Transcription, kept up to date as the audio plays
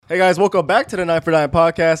Hey guys, welcome back to the 9 for 9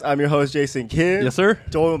 podcast. I'm your host, Jason Kim. Yes, sir.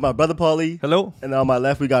 Joined with my brother, Paulie. Hello. And then on my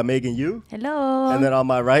left, we got Megan Yu. Hello. And then on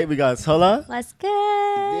my right, we got Sola. What's good?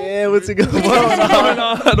 Yeah, what's going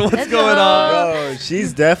on? What's going on? Yo,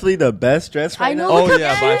 she's definitely the best dressed right I know. now. Oh, look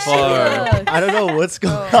yeah, how by cute she far. looks. I don't know what's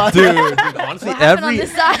going on. Dude, honestly, What happened on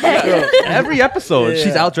this side? every episode, Yeah.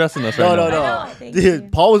 she's outdressing us No, right no, now. no. I know. Thank Dude, you.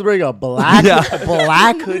 Paul was wearing a black, Yeah.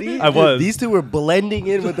 black hoodie. I was. These two were blending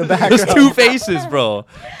in with the There's background. two faces, bro.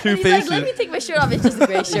 Two He's faces. like, let me take my shirt off. It's just a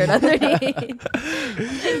gray shirt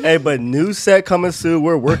underneath. Hey, but new set coming soon.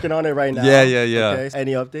 We're working on it right now. Yeah, yeah, yeah. Okay.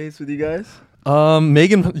 Any updates with you guys?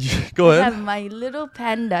 Megan, go I ahead. have my little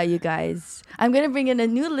panda, you guys. I'm going to bring in a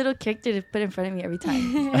new little character to put in front of me every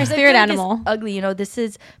time. Her spirit animal. Ugly, you know. This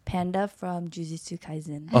is Panda from Jujutsu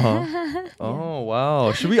Kaisen. Uh-huh. Oh,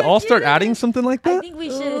 wow. Should we all start adding something like I that? think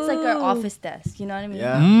we should. It's like our office desk. You know what I mean?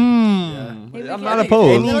 Yeah. Maybe I'm we not can-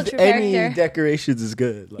 opposed. Little true Any character. decorations is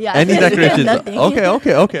good. Like, Yeah. Any decorations? Nothing.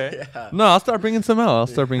 Okay. No, I'll start bringing some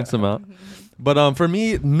out. But for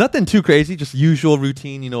me, nothing too crazy. Just usual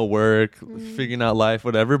routine, work, figuring out life,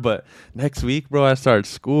 whatever. But next week, bro, I start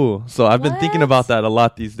school. So I've been thinking What? about that a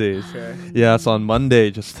lot these days. Okay. Yeah, so on Monday,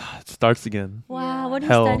 it starts again. Wow, what are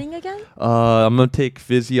Hell. you studying again? I'm going to take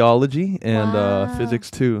physiology and Wow.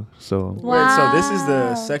 physics too. So Wait, so this is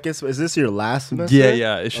the Wow. second. Is this your last semester?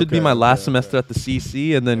 yeah. It should be Okay, my last okay, semester okay. at the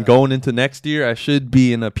CC. And then going into next year, I should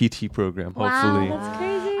be in a PT program, hopefully. Wow, that's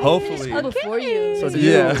crazy. Hopefully. Oh, before you. So do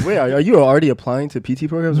Yeah. you, wait, are you already applying to PT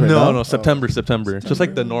programs right now? No, September. Just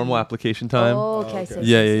like the normal application time. Oh, okay. okay. So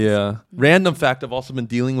Yeah. Random fact, I've also been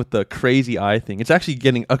dealing with the crazy eye thing. It's actually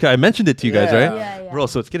getting, okay, I mentioned it to you guys, Yeah. right? Yeah. Bro,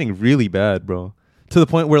 so it's getting really bad, bro. To the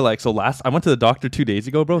point where I went to the doctor 2 days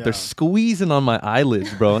ago, bro. Yeah. They're squeezing on my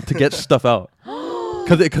eyelids, bro, to get stuff out.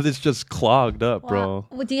 Cause it's just clogged up, bro.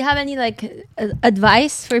 Well, do you have any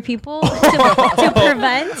advice for people to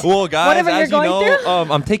prevent? Well, guys, Whatever you're as you going know,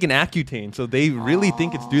 through? I'm taking Accutane, so they really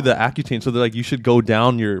think it's due to Accutane. So they're like, you should go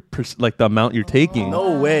down your the amount you're taking.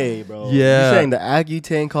 No way, bro. Yeah. You're saying the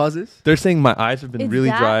Accutane causes? They're saying my eyes have been It's really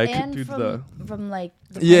that dry and due to from, the. from like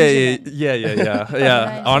the Yeah. Benjamin.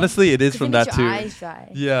 Yeah. Honestly, it is To from finish that your too. eyes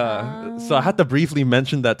dry. Yeah. So I had to briefly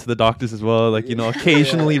mention that to the doctors as well,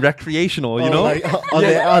 occasionally recretional, Like,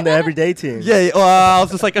 on the everyday team. Yeah, well, I was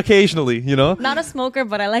just like occasionally, Not a smoker,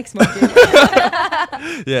 but I like smoking.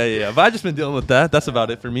 Yeah. But I just been dealing with that. That's about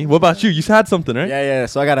it for me. What about you? You had something, right? Yeah.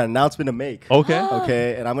 So I got an announcement to make. Okay.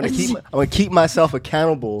 Okay, and I'm gonna keep myself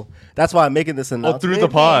accountable. That's why I'm making this announcement through the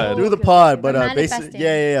pod. Through the pod, but We're basically, manifesting.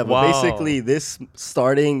 yeah. But Wow. basically,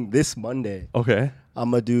 starting this Monday, Okay. I'm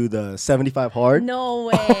gonna do the 75 hard. No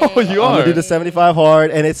way. Oh, you I'm are? gonna do the 75 hard,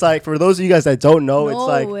 and it's like for those of you guys that don't know, it's No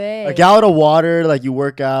like way. a gallon of water. Like you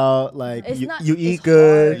work out, like It's you, not- you it's eat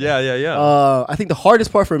good. hard. Yeah. I think the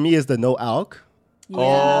hardest part for me is the no alc. Yeah.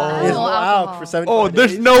 Oh. There's No no alc alcohol. for 75 Oh,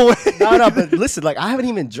 there's days. no way. No, but listen, like I haven't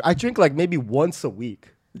even. I drink like maybe once a week.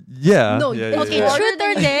 Yeah. No, yeah, okay, yeah. Truth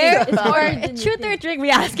Harder or than dare? you think. It's harder than you Truth or think. drink? We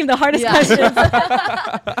ask him the hardest Yeah. questions.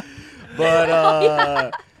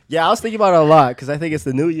 But yeah, I was thinking about it a lot because I think it's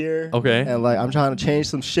the new year. Okay. And like I'm trying to change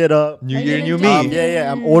some shit up. New Are year, you new gonna me. do-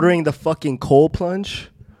 Yeah. I'm ordering the fucking cold plunge.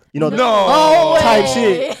 You know, No. type way.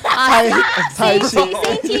 shit. Type shit.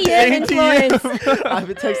 Saint to your influence. I've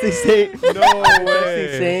been texting Saint. No Texting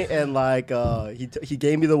way. Saint, and like he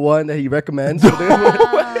gave me the one that he recommends. For doing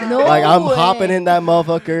it. No Like I'm way. hopping in that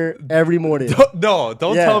motherfucker every morning. No,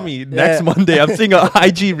 don't Yeah. tell me. Next Yeah. Monday, I'm seeing a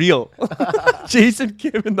IG reel. Jason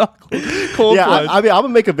Kim in the cold Yeah, plunge. I mean I'm gonna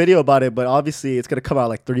make a video about it, but obviously it's gonna come out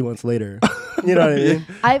like 3 months later. You know what I mean?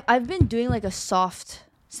 I've been doing like a soft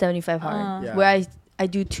 75 hard Yeah. where I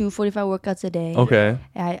do 2 45 workouts a day. Okay.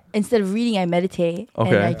 Instead of reading, I meditate and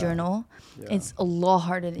Okay. I journal. It's a lot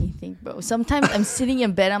harder than you think, bro. Sometimes I'm sitting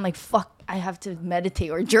in bed, I'm like, fuck, I have to meditate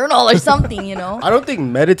or journal or something, you know? I don't think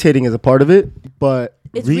meditating is a part of it, but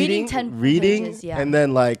It's reading 10 pages, yeah. and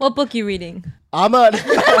then like What book you reading? I'm a.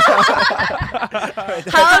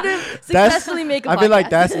 How to successfully make a I feel like podcast.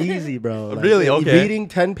 that's easy, bro. Like, Really? Okay. Reading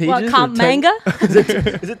 10 pages. What, or comp 10 manga? Is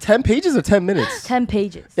it 10 pages or 10 minutes? 10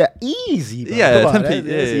 pages. Yeah, easy. Bro. Yeah, Come on, 10 that's- pages.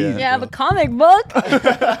 that's Yeah. easy, Yeah, bro. but comic book.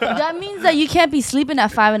 That means that you can't be sleeping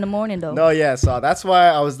at 5 in the morning, though. No, yeah. So that's why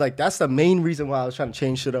I was like, that's the main reason why I was trying to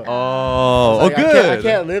change shit up. Oh, Like, good. I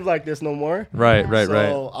can't live like this no more. Right.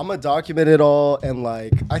 So I'm gonna document it all, and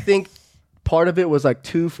like I think part of it was like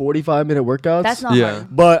 2 45-minute workouts. That's not Yeah. hard.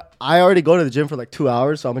 But I already go to the gym for like 2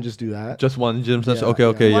 hours, so I'm gonna just do that. Just one gym session. Yeah,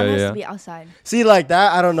 Okay. One has Yeah. to be outside. See, like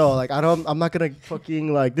that, I don't know. Like I'm not gonna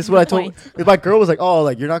fucking like. This is what I told. point. If my girl was like, "Oh,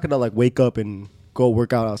 like you're not gonna like wake up and go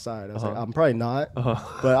work out outside. I was like, I'm probably not,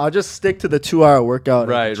 but I'll just stick to the 2-hour workout.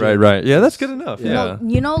 Right. Yeah, that's good enough. Yeah. Yeah. No,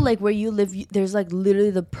 you know, like where you live, there's like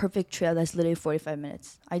literally the perfect trail that's literally 45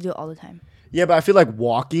 minutes. I do it all the time. Yeah, but I feel like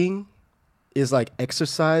walking is like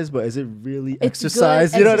exercise, but is it really It's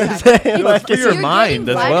exercise? good You know what I'm exercise. saying? It's Like, for your You're mind getting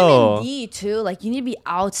as vitamin well. D too. Like you need to be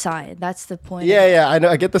outside. That's the point. yeah, I know.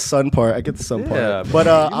 I get the sun part. Yeah, But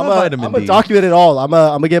you I'm love a vitamin D. document it all. I'm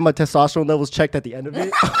gonna get my testosterone levels checked at the end of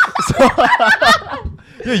it.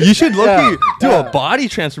 Yeah, you should Yeah, do yeah. a body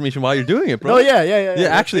transformation while you're doing it, bro. No, yeah. Yeah,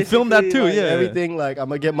 actually, film that Basically, too, like, yeah. everything. Like I'm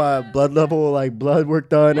gonna get my blood level, like blood work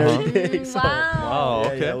done, everything. So, Wow. yeah,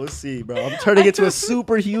 Okay. yeah, we'll see, bro. I'm turning into a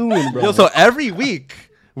superhuman, bro. Yo, so every week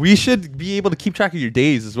we should be able to keep track of your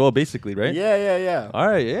days as well, basically, right? yeah. All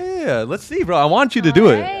right. Yeah. Let's see, bro. I want you to do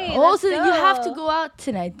it. Oh, so you have to go out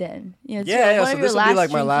tonight then. You know, it's Yeah. one So of your this will be like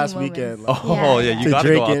my drinking last moments. weekend. Like, Oh, yeah. You to gotta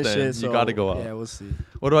drink go out and then. shit. You So, gotta go out. Yeah, we'll see.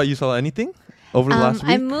 What about you, Salah? Anything over the last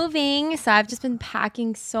week? I'm moving, so I've just been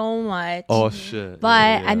packing so much. Oh shit.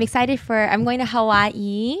 But I'm excited I'm going to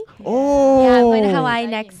Hawaii. Oh. Yeah, I'm going to Hawaii Hawaii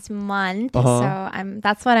next month. Uh-huh. So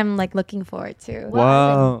that's what I'm like looking forward to.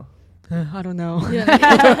 Wow. I don't know.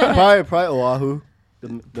 probably Oahu.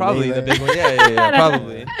 The Probably the mainland. big one. Yeah.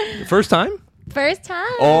 Probably. First time? First time.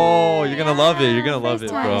 Oh, you're gonna love it. You're gonna love it,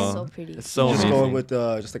 First time. bro. It's so pretty. It's so Just amazing. going with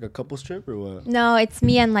just like a couples trip or what? No, it's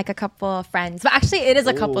me and like a couple of friends. But actually, it is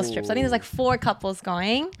a couples trip. So I think there's Ooh. like 4 couples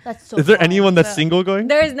going. That's so Is there fun. anyone that's So- single going?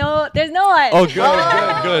 There's no one. Oh,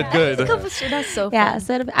 good. Couple shit, that's so fun. Yeah,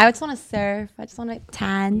 so I just want to surf. I just want to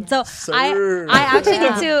tan. So Surf. I actually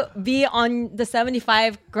Yeah. need to be on the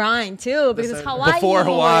 75 grind too because it's Hawaii. Before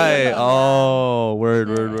Hawaii. Oh,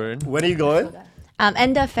 word. When are you going?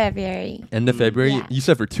 End of February. End of February. Yeah. You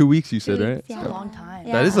said for 2 weeks. You said 2 right. weeks, It's a long time.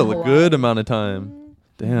 Yeah. That is a Hawaii. good amount of time.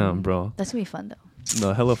 Damn, bro. That's gonna be fun though.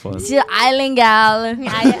 No, hella fun. She's an island gal.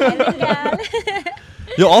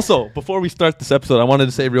 Yo, also, before we start this episode, I wanted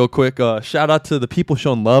to say real quick, shout out to the people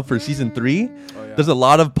showing love for season 3. There's a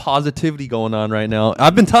lot of positivity going on right now.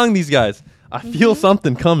 I've been telling these guys, I feel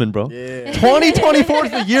something coming, bro. Yeah. 2024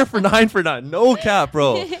 is the year for 9 for 9. No cap,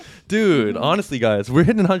 bro. Dude, honestly, guys, we're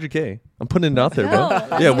hitting 100K. I'm putting it out there, bro.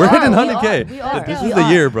 No, Yeah, we're hitting we 100K. are, we are. This We is the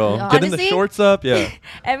are. year, bro. We are. Getting the Honestly, shorts up, yeah.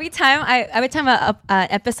 every time an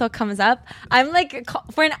episode comes up, I'm like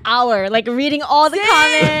for an hour, like reading all the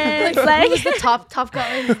comments, Who's the like top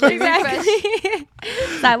comment? exactly.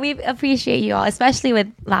 So we appreciate you all, especially with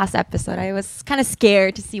last episode. I was kind of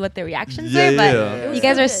scared to see what the reactions Yeah, were, but yeah. you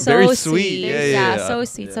guys are so Very sweet. sweet. Yeah. So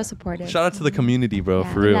sweet, so supportive. Shout out to the community, bro,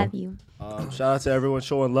 Yeah, for we real. love you. Shout out to everyone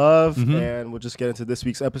showing love, and we'll just get into this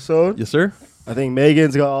week's episode. Yes, sir? I think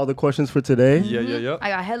Megan's got all the questions for today. Yeah. I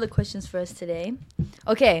got hella questions for us today.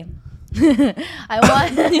 Okay. I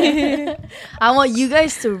want you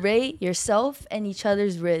guys to rate yourself and each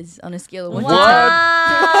other's riz on a scale of 1 to 10.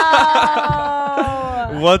 Wow.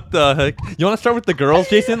 What the heck? You want to start with the girls,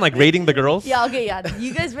 Jason? Like rating the girls? Yeah, okay, yeah.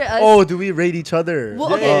 You guys rate us. Oh, do we rate each other? Well,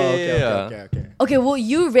 Oh, okay. Yeah. okay. Okay, well,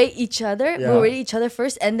 you rate each other. Yeah. We'll rate each other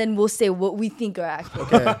first, and then we'll say what we think are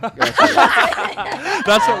accurate. Okay. Gotcha.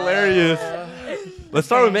 That's hilarious. Let's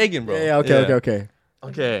start with Megan, bro. Yeah, okay.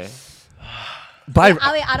 Okay. By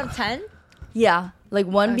Are we out of 10? Yeah, like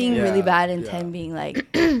 1 being Yeah, really bad and yeah. 10 being like,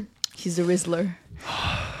 he's a Rizzler.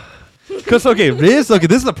 Because, Riz,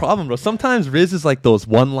 this is the problem, bro. Sometimes Riz is like those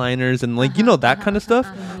one-liners and like, that kind of stuff.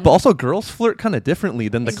 But also girls flirt kind of differently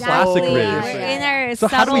than the classic Oh, Riz. yeah. In our So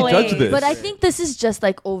how do we subtle judge ways. this? But I think this is just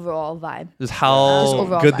like overall vibe. Just Just how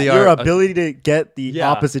overall good vibe. they Your are. ability to get the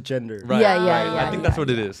Yeah. opposite gender. Right, Yeah, right. yeah, I think yeah, that's what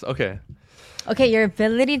it is. Okay. Okay, your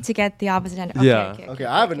ability to get the opposite gender. Okay, Yeah. Okay,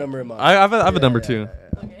 I have a number in mind. I have a number 2.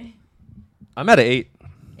 Okay. I'm at an 8.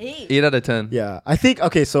 8. 8 out of 10. Yeah, I think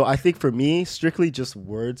for me, strictly just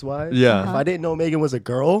words wise. Yeah. If I didn't know Megan was a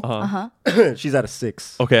girl, Uh-huh. she's at a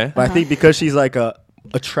 6. Okay. But I think because she's like a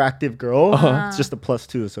attractive girl, it's just a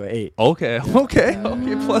 +2, so 8. Okay.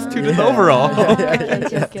 +2 to the overall.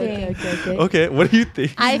 Okay. Okay. What do you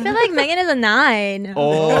think? I feel like Megan is a 9.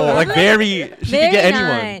 Oh, like very. She Very can get 9.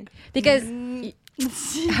 anyone. Because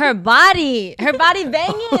her body banging. Her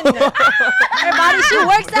body, she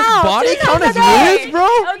works out. Body 3 count times as a day. Riz, bro?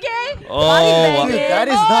 Okay. Oh, Body banging. Dude, that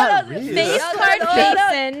is not Riz. Face No, card no,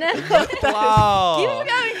 no. facing. Wow.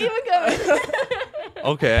 Keep it going.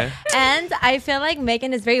 Okay. And I feel like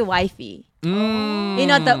Megan is very wifey. Mm. You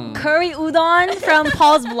know, the curry udon from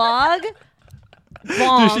Paul's vlog.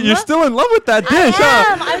 Bomb. Dude, you're still in love with that I dish,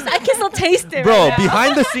 huh? am. I can still taste it. Bro, right now.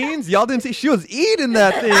 behind the scenes, y'all didn't see she was eating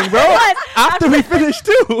that thing, bro. was. After we finished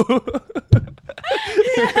too.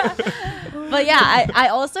 But yeah, I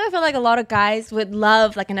also feel like a lot of guys would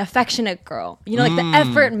love like an affectionate girl. You know, like the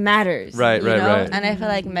effort matters. Right, you right, know? right. And I feel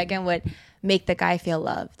like Megan would make the guy feel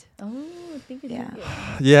loved. Oh, I think it's Yeah.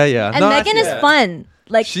 good. Yeah. And No, Megan is fun.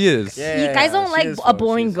 Like She is. Yeah. you guys don't she like is a fun.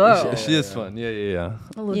 boring She's- girl. She is fun. Yeah.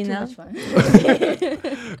 A little You too know? much fun.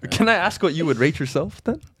 Can I ask what you would rate yourself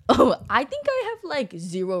then? Oh, I think I have like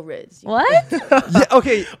 0 riz. What? Yeah,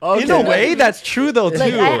 okay. In a Okay. way, that's true though too.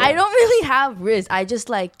 Like I don't really have riz. I just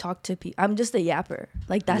like talk to people. I'm just a yapper.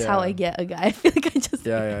 Like that's how Yeah. I get a guy. I feel like I just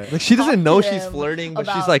Yeah. Like she doesn't talk know to she's them flirting, but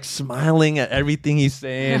she's about- like smiling at everything he's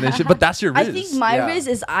saying and shit. But that's your riz. I think my Yeah. riz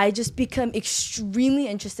is I just become extremely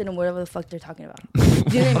interested in whatever the fuck they're talking about.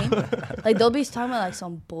 Do you know what I mean? Like they'll be talking about like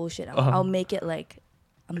some bullshit. I'll make it like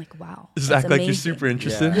I'm like wow. Just that's act like you're amazing. super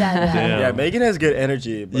interested. Yeah. Yeah, Megan has good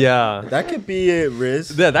energy. But Yeah. that could be a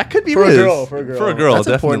riz. Yeah, that could be For a riz. girl, for a girl. For a girl, That's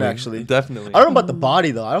definitely. important, actually. Definitely. I don't know about the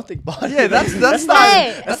body though. I don't think body. Yeah, that's not.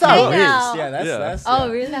 Hey, That's not hey riz. now. Yeah, that's Yeah. that's. Oh,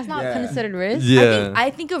 yeah. really? That's not Yeah. considered riz? Yeah. I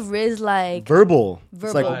think of riz like Verbal. It's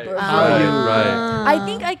Verbal, like verbal. how Right, you. right. I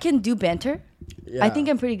think I can do banter. Yeah. I think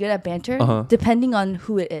I'm pretty good at banter, Uh-huh. depending on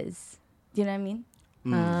who it is. Do you know what I mean?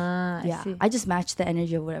 I Yeah, see. I just match the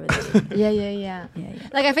energy of whatever. They're doing. Yeah. yeah.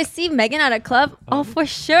 Like if I see Megan at a club, oh for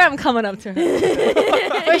sure I'm coming up to her.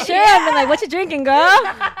 For sure I'm like, what you drinking, girl?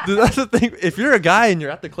 Dude, that's the thing. If you're a guy and you're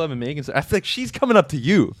at the club and Megan's, I feel like she's coming up to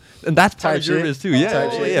you, and that's part Type of your shit. riz too. Yeah,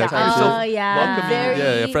 Type yeah, shit. yeah. Type You're so Oh, yeah. welcoming,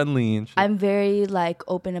 Very- yeah, friendly and shit. I'm very like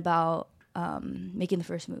open about making the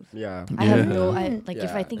first move. Yeah. I have Yeah. no, if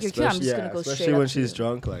Yeah, I think you're cute, I'm just gonna go especially straight when up to she's you.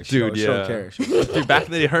 drunk, like Dude, she don't yeah. care. Dude, back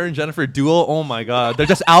in the day, her and Jennifer duel. Oh my god, they're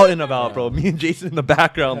just out and about, bro. Me and Jason in the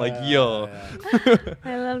background, like, yo.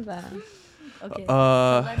 I love that. Okay.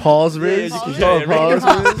 Paul's Yeah, riz. you You can- call yeah, it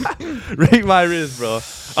Paul's riz. Rate my riz, bro.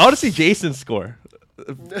 I want to see Jason's score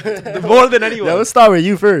more than anyone. Yeah, let's start with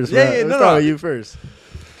you first. Yeah, man. yeah, Let's no, start no. with you first.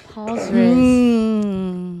 Paul's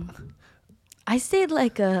riz. I say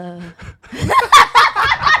like a.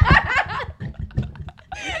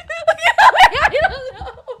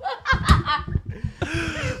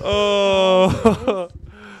 Oh.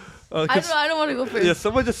 I don't want to go first. Yeah,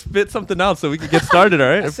 someone just spit something out so we can get started, all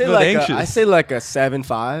right? I I'm say feeling like anxious. I say like a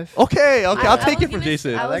 7.5. Okay, I'll I take was it from gonna-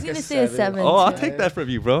 Jason. I was like a gonna say a 7. 7. Oh, I'll too. take that from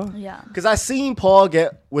you, bro. Yeah. Because I've seen Paul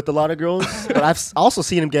get with a lot of girls, but I've also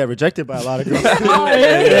seen him get rejected by a lot of girls. Oh, really?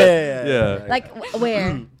 Yeah. Like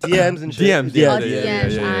where? DMs and shit. DMs, Yeah, yeah, yeah,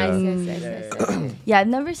 yeah. Yes. Yeah, I've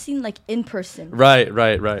never seen like in person. Right.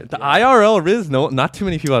 The IRL Riz, no, not too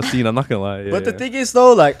many people I've seen. I'm not gonna lie. But the thing is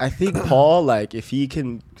though, like I think Paul, like if he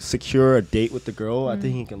can secure a date with the girl, I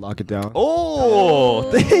think he can lock it down. Oh,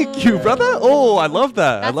 thank you, brother. Oh, I love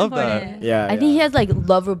that. That's I love important. Yeah. I think he has like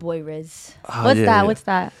lover boy riz. that. What's that? What's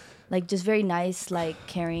that? Like just very nice, like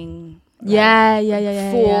caring. Yeah.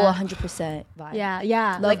 Full Yeah. 100% vibe.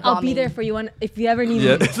 Yeah. Love Like I'll be bombing. there for you if you ever need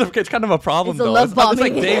Yeah, me. it's kind of a problem It's a though. love It's like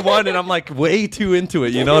bombing. day one, and I'm like way too into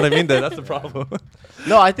it. You know what I mean? That's the problem.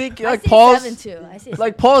 No, I think I like say Paul's 7 too. I say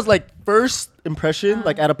like Paul's like first impression,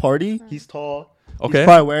 like at a party, he's tall. Okay. He's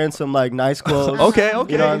probably wearing some like nice clothes. Okay.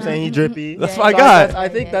 You know what I'm saying? He drippy. That's Yeah, what I yeah, got. I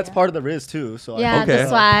think Yeah, that's yeah. part of the riz too. So Yeah, I think Okay. the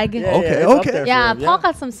swag. Yeah, Yeah, Okay, it's up okay. there for him, Paul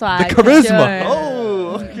got some swag. The for charisma. sure.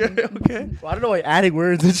 Oh, okay. Well, I don't know why you're adding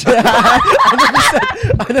words and shit.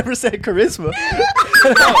 I never said charisma.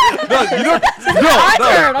 No, you don't.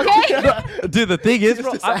 Word, okay? No. Dude, the thing is,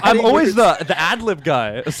 bro, Just I'm adding always words. the ad lib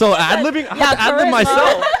guy. So ad libbing, I Yeah, have to ad lib charisma.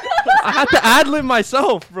 myself. I have to ad lib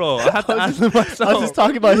myself, bro. I have to ad lib I myself. was just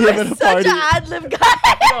talking about him at a Such party. an ad lib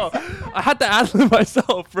guy. Bro, I had to ad lib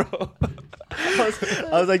myself, bro. I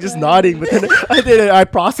was like just nodding, but then I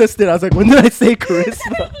processed it. I was like, when did I say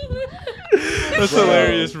charisma? That's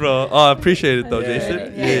hilarious, bro. Oh, I appreciate it though, Yeah.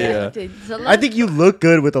 Jason. Yeah. Dude, it's a lot I think you look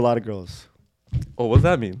good with a lot of girls. Oh, what does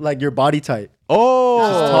that mean? Like your body type. Oh,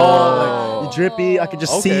 Tall, like you drippy. I could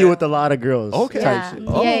just see Okay. you with a lot of girls. Okay. type Yeah. shit.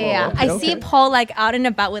 Oh, Yeah. okay, I see Paul like out and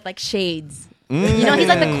about with like shades. You know, he's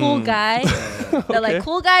like the cool guy. The like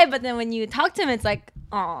cool guy, but then when you talk to him, it's like,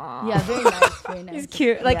 aw. Yeah, very nice. Very nice. He's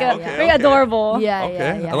cute. Like Yeah, a yeah. very adorable. Yeah, Okay,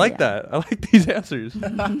 yeah, yeah. I like yeah. that. I like these answers.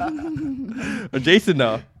 Jason,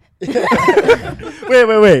 now.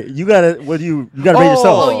 Wait. You gotta. What do you gotta rate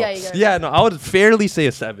yourself? Oh, yeah, you gotta Yeah, no, I would fairly say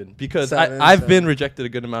a 7 because Seven, I've seven. been rejected a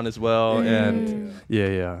good amount as well, and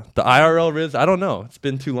yeah. The IRL Riz, I don't know. It's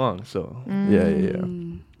been too long, so yeah.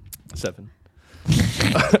 7.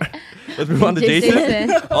 Let's move on to Jason.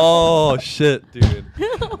 Jason. Oh shit, dude.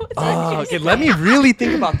 Oh, okay, let me really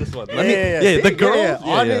think about this one. Let me, the Think- girl. yeah,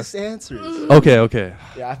 Yeah, honest answers. Okay.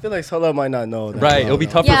 Yeah, I feel like Sola might not know. That Right, well it'll be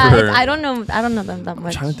enough. tougher Yeah, for her. I don't know them that I'm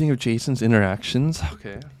much. trying to think of Jason's interactions.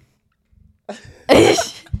 Okay.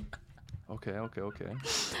 Okay.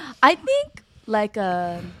 I think like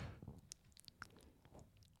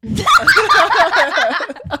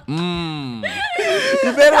Mm.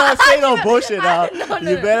 You better not say no bullshit now.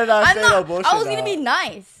 You better not I'm say not. no bullshit. I was gonna now. be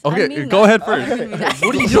nice. Okay, I mean go that. ahead first. I was gonna be nice.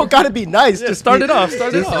 What do you don't gotta be nice. Yeah, just start be- it off.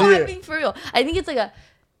 Start it just off. No, be- I'm being for real. I think it's like a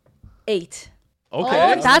 8.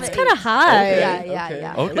 Okay. Oh, that's kind of high. Yeah, okay.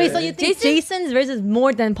 yeah. Okay. Wait, so you think Jason's riz is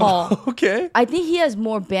more than Paul? Okay. I think he has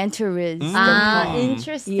more banter riz than Paul.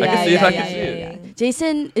 Interesting. Yeah, I can see it, yeah, I can yeah, see yeah, it. yeah.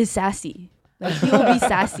 Jason is sassy. Like he will be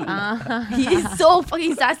sassy. He is so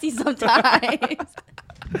fucking sassy sometimes.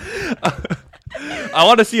 I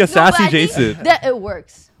want to see a No, but sassy I think Jason. that it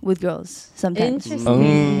works with girls sometimes.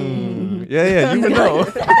 Interesting. Yeah, you would know.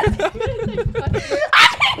 What?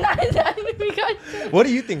 What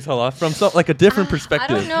do you think, Salah, from like a different I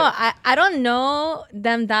perspective? don't know. I don't know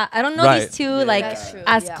them that. I don't know Right. these two like That's true,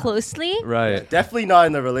 as yeah. closely. Right. Definitely not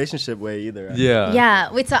in the relationship way either. right? Yeah.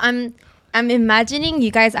 Yeah. Wait. So I'm imagining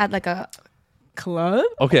you guys at like a club.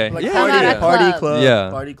 Okay. Like yeah. party, Not a party club. club. Yeah.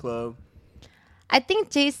 Party club. I think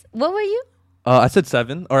Jace. What were you? I said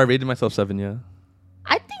 7, or I rated myself 7. Yeah.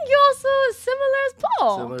 I think you're also similar as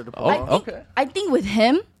Paul. Similar to Oh, Paul. okay. I think with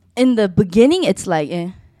him in the beginning it's like,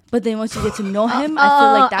 but then once you get to know him, I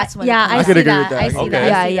feel like that's when. Yeah, it I comes could see agree that. with that. I see Okay. that.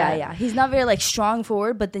 yeah, I see yeah, that. yeah. He's not very like strong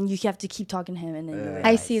forward, but then you have to keep talking to him, and then you Yeah.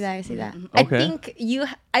 I see that. I see that. Okay.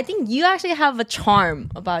 I think you actually have a charm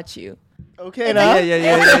about you. Okay, now.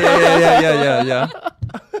 Yeah.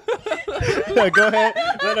 Go ahead.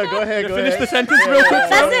 No, go ahead. Go Finish ahead. the sentence real quick.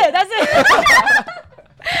 That's it.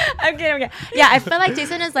 I'm kidding. Yeah, I feel like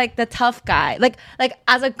Jason is like the tough guy. Like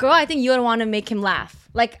as a girl, I think you would want to make him laugh.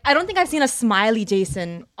 Like I don't think I've seen a smiley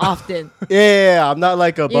Jason often. Yeah, I'm not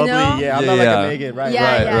like a bubbly. know? Yeah, I'm Yeah, not like yeah. a Megan. Right.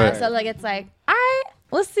 yeah, right, yeah. right. So like it's like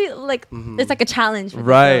we'll see. Like it's like a challenge. For the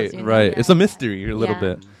Right, girls, you know? right. Yeah. It's a mystery a little Yeah.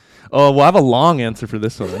 bit. Oh, well, I have a long answer for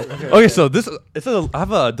this one. Okay, so I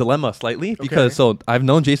have a dilemma slightly because so I've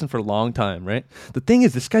known Jason for a long time, right? The thing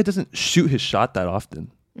is, this guy doesn't shoot his shot that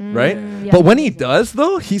often. Right, Yeah. but when he does,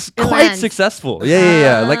 though, he's quite lands. successful.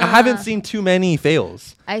 Yeah. Like I haven't seen too many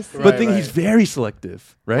fails. I see. But Right, he's very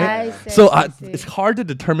selective, right? I see, So I see. it's hard to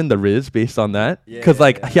determine the riz based on that because Yeah,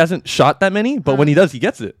 like yeah. he hasn't shot that many, but when he does, he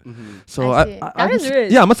gets it. So I see. That is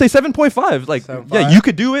riz. yeah, I'm gonna say 7.5. Like 7.5. yeah, you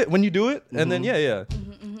could do it when you do it, and then yeah.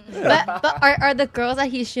 But are the girls that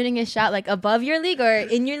he's shooting his shot like above your league or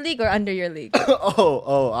in your league or under your league?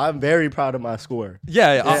 Oh, I'm very proud of my score.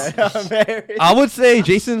 Yeah, I'm very. I would say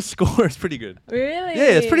Jason's score is pretty good. Really?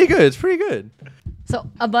 Yeah, it's pretty good. It's pretty good. So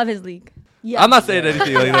above his league. Yeah. I'm not saying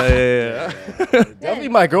anything like that. Yeah. Definitely,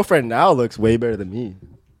 my girlfriend now looks way better than me.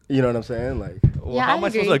 You know what I'm saying? Like, Well, Yeah, how I am I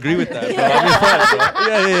supposed to agree. agree with that? Bro? I'm your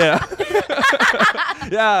friend, bro.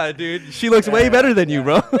 Yeah. Yeah, dude. She looks way better than you,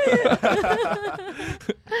 bro.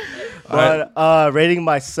 but rating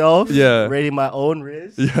myself, Yeah. rating my own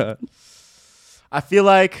riz. Yeah. I feel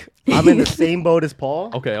like I'm in the same boat as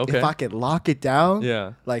Paul. Okay, okay. If I could lock it down,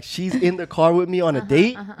 Yeah. like she's in the car with me on a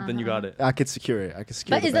date, Then you got it. I could secure it. I could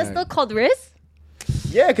secure But the is that bag. still called riz?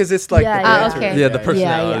 Yeah, because it's like Yeah, the yeah. banter. okay. Yeah, the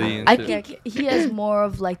personality. Yeah. and I shit. think he has more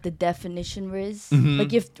of like the definition Riz. Mhm.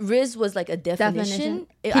 Like if Riz was like a definition,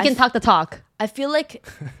 He can talk the talk. I feel like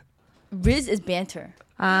Riz is banter.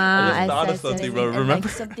 I just thought of see. something, bro. And, Remember?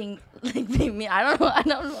 like something like me. I don't know.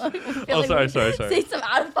 I feel Oh, like sorry, we sorry. Say some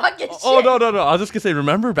out of pocket shit. Oh no! I was just gonna say.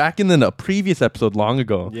 Remember back in the previous episode long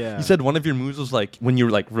ago? Yeah. You said one of your moves was like when you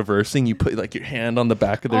were like reversing, you put like your hand on the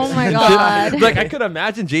back of their. Oh my seat. God. Like I could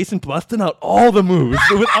imagine Jason busting out all the moves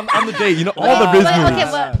on the date. You know all the But- Riz But, moves.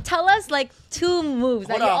 okay, but tell us like 2 moves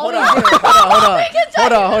that Hold you on, always do.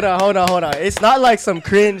 hold on. It's not like some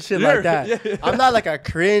cringe shit like that. Yeah. I'm not like a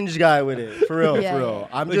cringe guy with it. For real, Yeah, for real.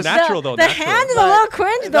 I'm Like just natural though. The natural. hand is a little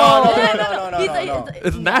cringe though. No. He's like,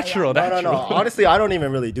 It's natural. No. Natural. Honestly, I don't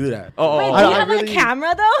even really do that. Oh, Wait, oh, do oh. you I have like really- a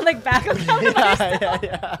camera though? Like backup camera?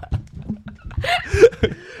 Yeah.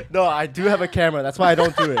 No, I do have a camera. That's why I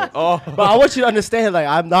don't do it. Oh. But I want you to understand, like,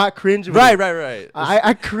 I'm not cringe. with Right. it.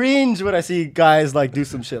 I cringe when I see guys like do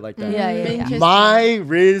some shit like that. Yeah. Interesting. My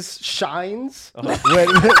Riz shines when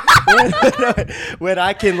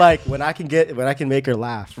I can make her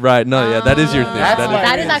laugh. Right. No. Yeah. That is your thing. That's That my is-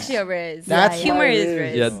 That is Riz. actually a riz. That's Yeah, Humor my is Riz.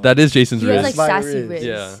 riz. yeah. That is Jason's He Riz. has like My sassy Riz. Riz.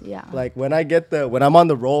 Yeah. Yeah. Like when I'm on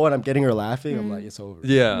the roll and I'm getting her laughing, I'm like, it's over.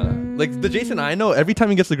 Yeah, like the Jason I know, every time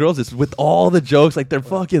he gets the girls, it's with all the jokes, like they're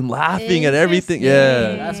fucking laughing at everything.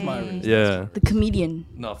 Yeah, That's my Riz. yeah. The comedian.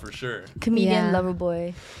 No, for sure. Comedian, Yeah. lover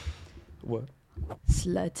boy, What?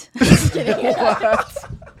 slut. Just kidding.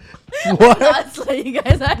 What? Not slut, you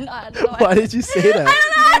guys. I'm not. I don't know Why did you say that?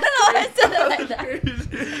 I don't know. I said it like that.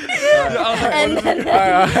 And then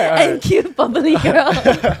and cute bubbly girl.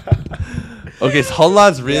 Okay, so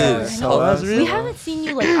Hala's Riz. Yeah, Hala's Hala's Riz. We haven't seen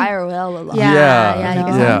you like IRL a lot. Yeah. You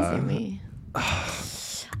guys Yeah. haven't seen me.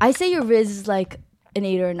 I say your Riz is like an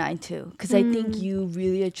 8 or a 9 too, because I think you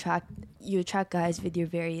really attract guys with your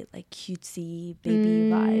very like cutesy baby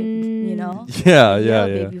vibe, you know? Yeah.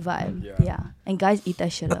 Baby vibe. Yeah. Yeah. And guys eat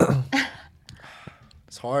that shit up.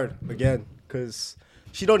 It's hard again because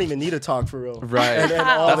she don't even need to talk for real. Right. And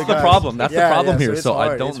all That's the guys- problem. That's the problem here. it's So I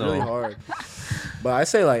hard. don't it's know. Really hard. But I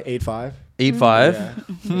say like 8'5".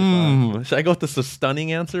 8'5". Should I go with this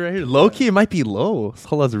stunning answer right here? Low key, it might be low.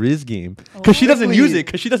 Sala's Riz game because she doesn't use it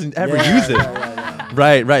because she doesn't ever use it.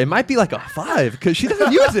 Right. It might be like a 5 because she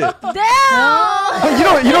doesn't use it. Damn! But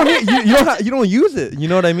you don't use it. You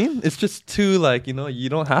know what I mean? It's just too like you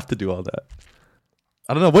don't have to do all that.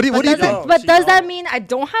 I don't know. What do you think? But She does that don't. mean I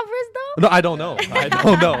don't have Riz though? No, I don't know.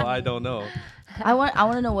 I don't know. I want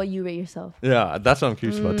to know what you rate yourself. Yeah, that's what I'm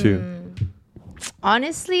curious about too.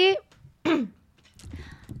 Honestly,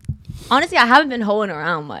 I haven't been hoeing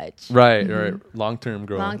around much. Right. Long term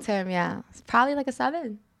growth. Long term, yeah. It's probably like a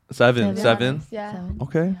 7. 7. Yeah. 7.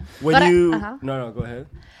 Okay. When But you uh-huh. no, go ahead.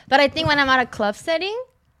 But I think when I'm at a club setting,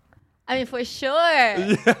 I mean, for sure,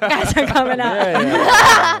 guys are coming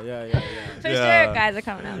up. Yeah. For Yeah. sure, guys are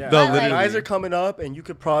coming up. Yeah. No, But, literally. Guys are coming up, and you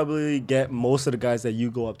could probably get most of the guys that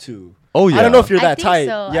you go up to. Oh yeah. I don't know if you're I that think type.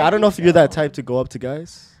 so. Yeah, I I don't know if think you're that so. type to go up to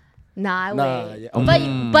guys. Nah, Nah, wait.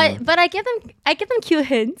 yeah. But I give them cute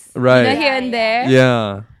hints. Right. You know, here and there.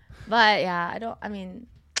 Yeah. But yeah,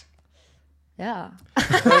 yeah.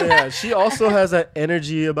 Oh, yeah, she also has that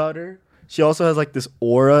energy about her. She also has like this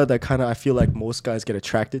aura that kind of I feel like most guys get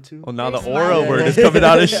attracted to. Oh, now the Very aura smart. word is coming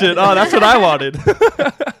out of shit. Oh, that's what I wanted.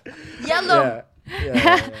 Yellow.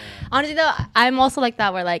 Yeah. Honestly though, I'm also like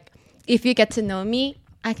that where like if you get to know me,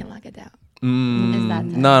 I can lock it down. Is that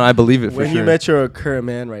type. No, I believe it for When sure. you met your current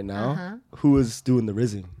man right now, Uh-huh. who is doing the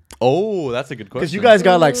rizzing? Oh, that's a good question. Because you guys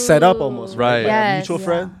got like set up almost, Right. right? Like a Yes, mutual yeah.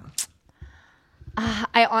 friend.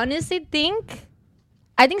 I honestly think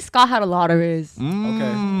Scott had a lot of Riz.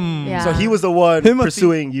 Okay. Yeah. So he was the one Timothy.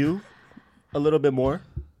 pursuing you a little bit more.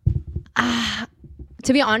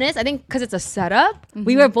 To be honest, I think because it's a setup,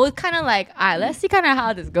 we were both kind of like, all right, let's see kind of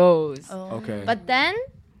how this goes. Okay. But then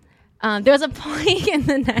there was a point in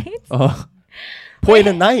the night. Point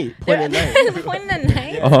in night. There was a point in the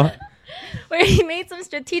night where he made some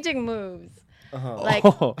strategic moves. Like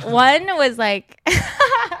one was like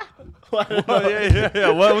Oh, yeah.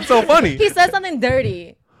 What's so funny? he said something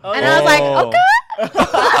dirty, and I was like, okay,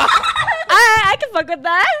 I can fuck with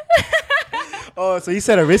that. Oh, so he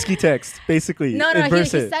said a risky text, basically. No, in he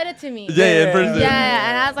person. said it to me. Yeah, in person. Yeah,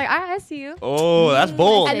 and I was like, all right, I see you. Oh, that's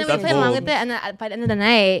bold. And then we That's played along bold. with it, and then by the end of the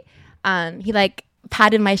night, he like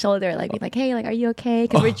patted my shoulder, like being like, "Hey, like, are you okay?"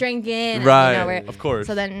 Because we're drinking, and, Right. You know, we're, Of course.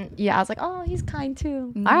 So then, I was like, "Oh, he's kind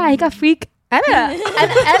too." All right, he got freak and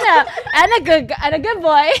a good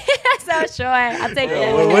boy. So sure, I'll take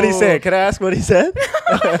it. What did he say? Can I ask what he said?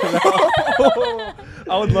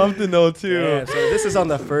 I would love to know too. Yeah, so this is on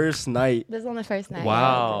the first night. This is on the first night.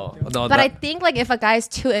 Wow. No, But I think like if a guy's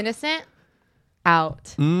too innocent,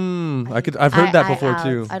 out. I've heard that before out.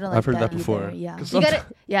 too. I don't like I've heard that that before. either, yeah. 'Cause You gotta,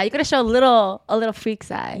 you gotta show a little freak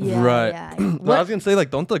side. Yeah, Right. yeah. No, I was gonna say, like,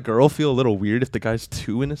 don't the girl feel a little weird if the guy's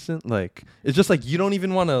too innocent? Like, it's just like you don't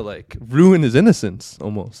even want to like ruin his innocence,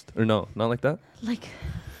 almost. Or no, not like that. Like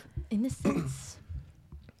innocence.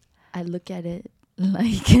 I look at it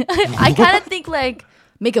like I kind of think like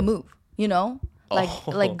make a move, you know,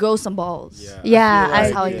 like grow some balls. Yeah,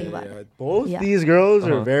 That's how I think about it. Both Yeah. these girls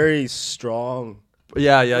Uh-huh. are very strong.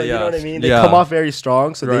 Yeah. Like, you know what I mean? They Yeah. come off very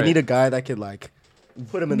strong, so Right. they need a guy that could like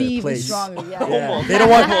put them in Be their even place. stronger. Yeah. Yeah. They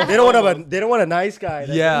don't want a nice guy.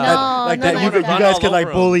 That, Yeah. that- No, like no, that no, you, no, you no. guys All can like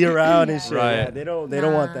over 'em. bully around and shit. Right. Yeah, they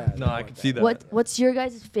don't want that. No, I can see that. What's your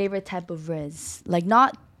guys' favorite type of riz? Like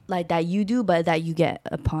not like that you do, but that you get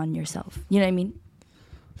upon yourself. You know what I mean?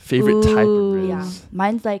 favorite type of Ooh. riz? Yeah.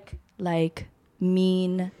 Mine's like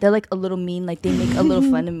mean. They're like a little mean. Like they make a little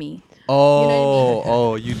fun of me. Oh, You know what I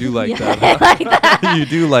oh, you do like Yeah, that. like that. You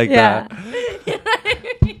do like Yeah. that.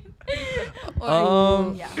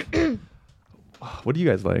 Yeah. What do you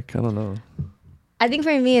guys like? I don't know. I think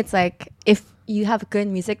for me, it's like if you have good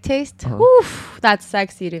music taste, Uh-huh. woof, that's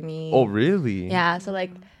sexy to me. Oh, really? Yeah. So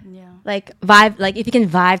like Yeah. vibe, like if you can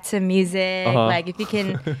vibe to music, Uh-huh. like if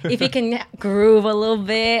you can groove a little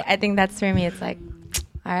bit, I think that's for me. It's like,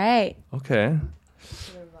 all right. Okay.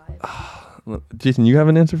 Jason, you have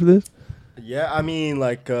an answer for this? Yeah, I mean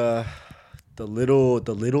like the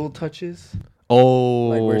little touches, Oh,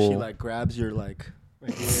 like where she like grabs your like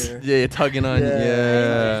right here. yeah, tugging on.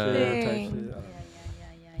 Yeah. Interesting.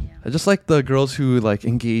 I just like the girls who like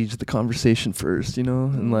engage the conversation first, you know,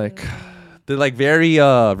 and like they're like very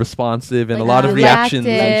responsive and Like, a lot of reactions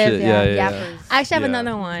and reactive, shit. Yeah. Yappers. I actually have Yeah.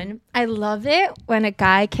 another one. I love it when a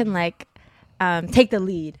guy can like take the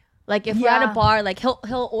lead. Like if we're at a Yeah. bar, like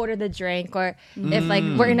he'll order the drink, or if like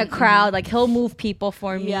we're in a crowd, like he'll move people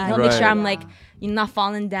for me. Yeah. He'll make sure Right. I'm like you're not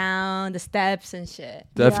falling down the steps and shit.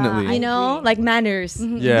 Definitely. I You know, agree. like manners.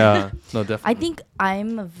 Yeah. No, definitely. I think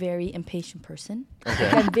I'm a very impatient person.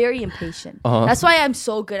 Like, I'm very impatient. Uh-huh. That's why I'm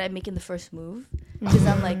so good at making the first move. Because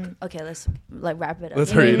I'm like, okay, let's like wrap it up.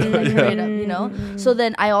 Let's You know, hurry it up, like, yeah. hurry it up, you know? So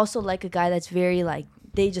then I also like a guy that's very like,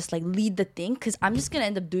 they just like lead the thing. Because I'm just going to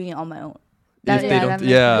end up doing it on my own. If they yeah, don't, that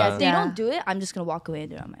makes- yeah. Yeah, if they Yeah. don't do it, I'm just going to walk away and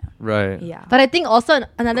do it on my own. Right. Yeah. But I think also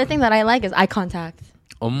another thing that I like is eye contact.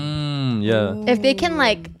 Yeah. If they can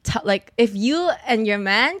like if you and your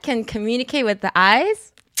man can communicate with the eyes,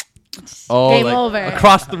 Oh, Game like over.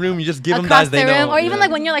 across the room, you just give them the across eyes the they room, know. or even Yeah.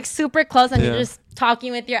 like when you're like super close and Yeah. you're just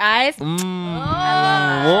talking with your eyes. Whoa.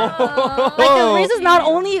 Like the Riz is not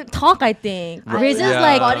only talk, I think. Riz is Yeah.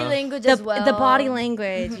 like body language the, as well. the body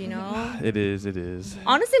language, you know. It is. It is.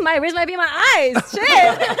 Honestly, my Riz might be my eyes.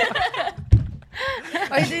 Shit.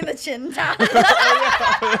 Are you doing the chin tap?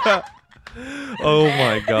 Oh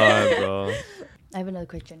my god, bro. I have another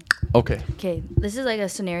question. Okay. Okay, this is like a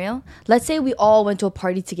scenario. Let's say we all went to a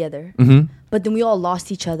party together, but then we all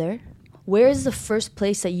lost each other. Where is the first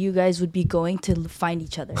place that you guys would be going to find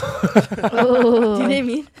each other? Do you know what I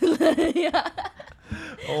mean? Yeah.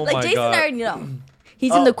 Oh Like my Jason god. already know.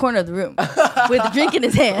 He's in the corner of the room with a drink in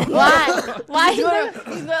his hand. Why? Why? He's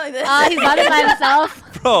going like this. He's not it by himself.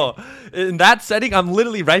 Bro, in that setting, I'm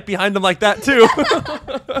literally right behind him like that too.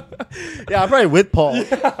 Yeah, I'm probably with Paul.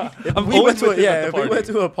 If I'm we always went to with him at the if we party. went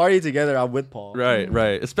to a party together, I'm with Paul. Right,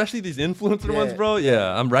 right. Especially these influencer Yeah. ones, bro.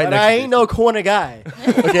 Yeah, I'm right But next I to ain't no corner guy.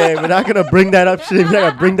 Okay, we're not gonna bring that up. Shit, we're not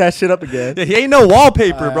gonna bring that shit up again. Yeah, he ain't no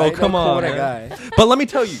wallpaper, bro. I ain't Come no on. corner man. guy. But let me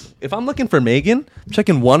tell you, if I'm looking for Megan, I'm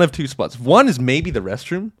checking one of two spots. One is maybe the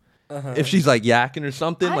restroom. If she's like yakking or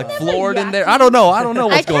something, I'm like never floored in there. yakking. I don't know. I don't know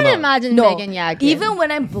I what's going can't on. imagine No, Megan Yakin. even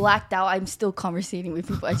when I'm blacked out, I'm still conversating with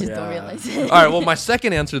people. I just don't Yeah. realize it. All right, well, my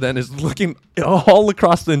second answer then is looking all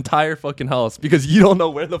across the entire fucking house because you don't know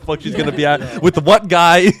where the fuck she's gonna be at with what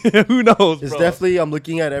guy. Who knows? It's bro. definitely I'm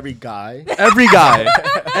looking at every guy, every guy,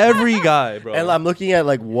 every guy, bro. and I'm looking at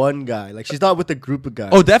like one guy. Like she's not with a group of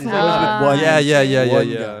guys. Oh, definitely. She's always with one. yeah, yeah, yeah, yeah, one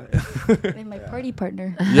yeah. Like my party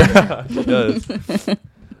partner. Yeah, yes.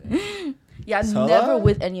 Yeah, I'm Salah? never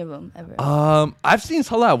with any of them ever. I've seen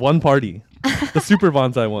Salah at one party, the Super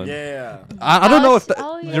Bonsai one. Yeah. I don't know if that.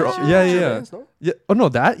 Oh, you're- yeah. yeah, yeah. Chillins, no? Yeah. Oh no,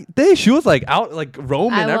 that day she was like out, like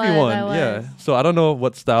roaming I was, everyone. I Yeah. was. So I don't know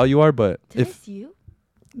what style you are, but Did I if see you?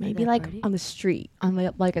 maybe that like party? on the street, on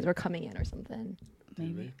like as we're coming in or something.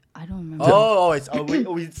 Maybe. I don't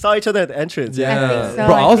remember. We saw each other at the entrance. yeah, I think so,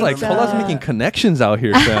 bro, I I was think like, so. Salah's making connections out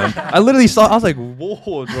here, fam. I literally saw. I was like,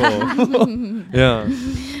 whoa, bro. Yeah.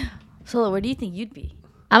 Solo, where do you think you'd be?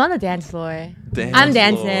 I'm on the dance floor. Dance I'm floor.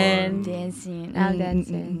 dancing. Dancing. I'm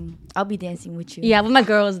dancing. I'll be dancing with you. Yeah, with my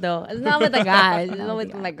girls though. It's not with the guys. It's not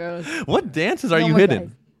with my girls. What dances are No you more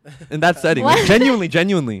hitting in that setting? Like, What?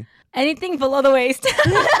 genuinely. Anything below the waist.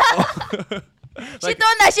 She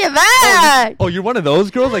throwing that shit back. Oh, you're one of those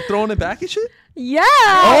girls like throwing it back and shit. yeah.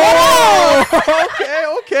 Oh,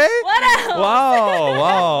 okay. What else?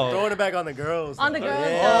 Wow. Throwing it back on the girls. On the though. girls,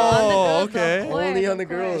 Yeah. though. On the Oh, girls, okay. Of course, Only on of the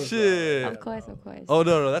course. girls. Shit. Of course, of course. Oh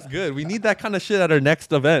no, that's good. We need that kind of shit at our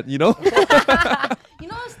next event, you know? You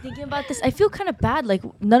know, I was thinking about this. I feel kind of bad. Like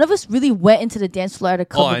none of us really went into the dance floor at a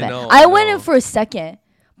club I event. know, I I went know. in for a second,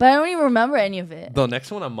 but I don't even remember any of it. The next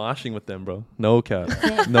one I'm moshing with them, bro. No cap.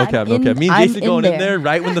 No I'm cap, no in- cap. Me and I'm Jason in going in there. there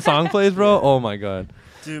right when the song plays, bro. Oh my god.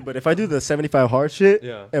 Dude, but if I do the 75 hard shit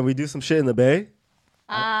Yeah. and we do some shit in the bay,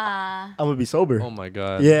 Ah. I'm gonna be sober. Oh my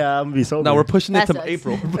god. Yeah, I'm gonna be sober. Now we're pushing it That to sucks.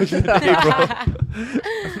 April. We're pushing it to April.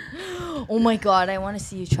 Oh my god, I want to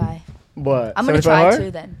see you try. What? I'm gonna 75 try hard?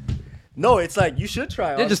 too then. No, it's like you should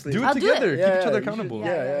try. Yeah, just honestly. do it I'll do it. together. Yeah, Keep each other you should. accountable.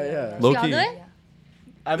 Yeah. Low Y'all key. do it?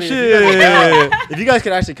 I mean, Shit. if you guys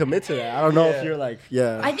can actually commit to that, I don't know if Yeah. you're like,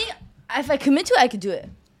 yeah. I think if I commit to it, I could do it.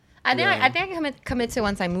 I think Yeah. I think I can commit to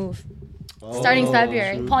once I move. Oh, Starting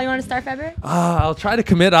February. true. Paul, you want to start February? I'll try to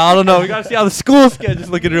commit. I don't know. We gotta see how the school schedule's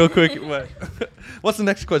looking real quick. But what's the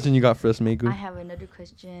next question you got for us, Megu? I have another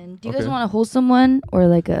question. Do you Okay. guys want a wholesome one or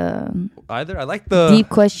like a Either. I like the. deep I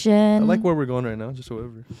question? like where we're going right now. Just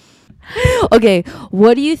whatever. Okay,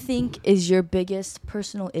 what do you think is your biggest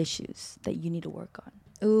personal issues that you need to work on?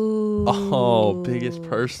 Ooh. Oh, biggest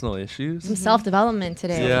personal issues. Some self-development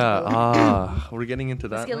today. Yeah. We're getting into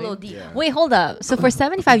that. Let's get a little lane? deep. Wait, hold up. So for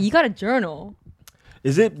 75, you got a journal.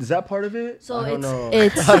 Is that part of it? So I don't know.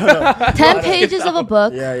 it's I don't know. 10 pages of a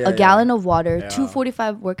book, Yeah, a gallon of water, Yeah.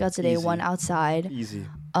 245 workouts a day, Easy. one outside. Easy.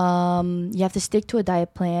 You have to stick to a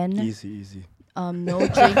diet plan. Easy. No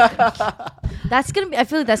drink. That's gonna be. I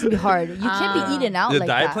feel like that's gonna be hard. You can't be eating out The like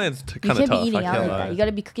diet that. plan's You kind of can't tough. be eating I out can't like lie. that. You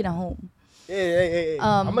gotta be cooking at home. Hey,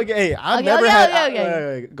 Um, I'm gonna. Hey, I've okay, never okay, had.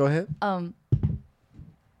 okay. Go ahead.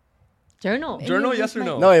 Journal. Journal, yes or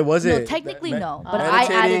no? No, it wasn't. No, technically no, but Oh. I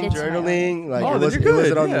added it to journaling. Like Oh, it then was, you're it good.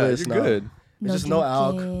 wasn't on the Yeah, list. you're no. good. It's just no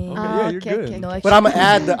alcohol. drinking. Okay, yeah, you're good. No extra But I'm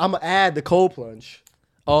gonna sugar. add the cold plunge.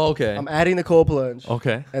 Oh, okay. I'm adding the cold plunge.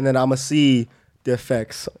 Okay. And then I'm gonna see the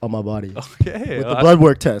effects on my body Okay. with the blood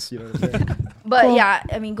work test. You know what I'm saying? But Cool. yeah,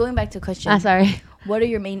 I mean, going back to the question. Sorry. What are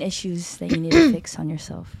your main issues that you need to fix on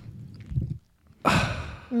yourself?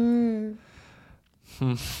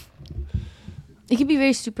 It could be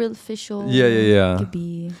very superficial. Yeah, yeah, yeah. It could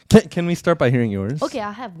be. Can we start by hearing yours? Okay,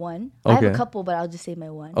 I have one. I have a Okay. couple, but I'll just say my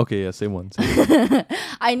one. Okay, yeah, say one.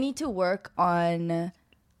 I need to work on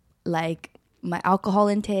like my alcohol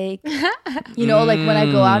intake. You know, like when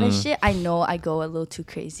I go out and shit, I know I go a little too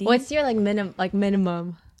crazy. What's your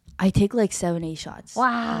minimum? I take like 7-8 shots. Wow.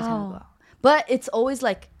 every time I go out. But it's always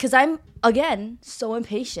like, cause I'm again so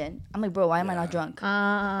impatient. I'm like, bro, why am I not drunk?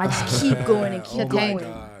 I just keep going and keep Oh my going.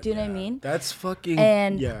 God, Do you know what I mean? That's fucking.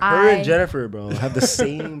 And yeah, her I- and Jennifer, bro, have the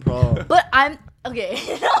same problem. But I'm okay.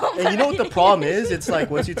 And you know what the problem is? It's like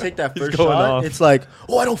once you take that first going shot, off. it's like,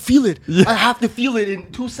 oh, I don't feel it. I have to feel it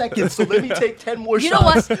in 2 seconds. So let me take 10 more You know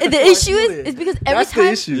what? shots. The before I issue feel is it. because every That's the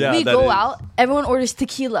time issue. Yeah, we that go is. out, everyone orders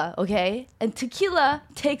tequila, okay? And tequila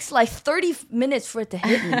takes like 30 minutes for it to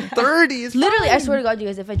hit me. 30 is Literally, I swear to God, you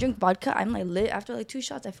guys, if I drink vodka, I'm like lit. After like 2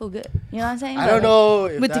 shots, I feel good. You know what I'm saying? I But, don't like, know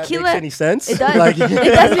if with that tequila, makes any sense. It does. Like, It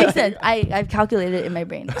does make sense. I've calculated it in my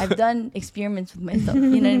brain. I've done experiments with myself.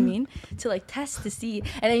 You know what I mean? To like test to see.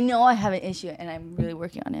 And I know I have an issue, and I'm really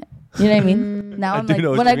working on it. You know what I mean? Now I'm do like,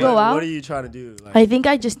 know what when you I mean. go out, What are you trying to do? Like, I think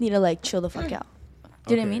I just need to like chill the fuck out.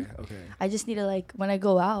 Do you know what I mean? Okay. I just need to like when I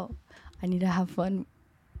go out, I need to have fun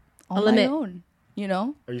on A my limit. own. You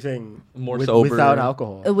know, Are you saying More sober. without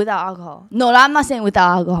alcohol? without alcohol. No, I'm not saying without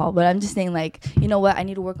alcohol, but I'm just saying like, you know what? I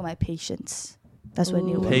need to work on my patience. That's what I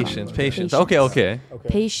need to work on. Patience. Patience. Okay, okay. Okay.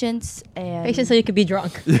 Patience and Patience so you could be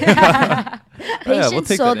drunk. patience we'll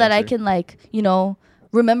take so that that I answer. can like, you know,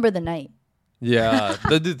 remember the night. Yeah,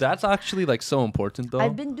 dude, that's actually like so important though.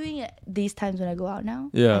 I've been doing it these times when I go out now.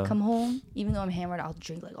 Yeah. I come home, even though I'm hammered, I'll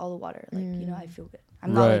drink like all the water. Like, you know, I feel good.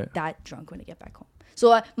 I'm not Right. like that drunk when I get back home.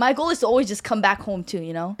 So my goal is to always just come back home too,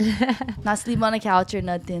 you know? Not sleep on a couch or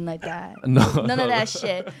nothing like that. No. None of that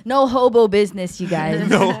shit. No hobo business, you guys.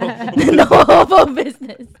 No hobo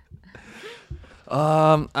business.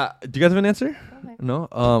 Do you guys have an answer? No.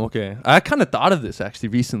 Okay. I kind of thought of this actually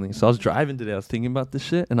recently. So I was driving today. I was thinking about this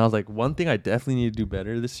shit, and I was like, one thing I definitely need to do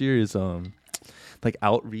better this year is like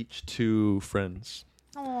outreach to friends.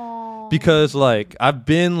 Because like I've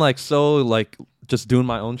been like so like just doing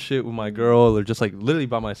my own shit with my girl or just like literally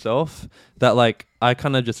by myself that like I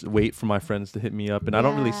kind of just wait for my friends to hit me up, and I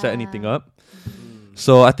don't really set anything up.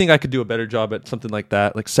 So I think I could do a better job at something like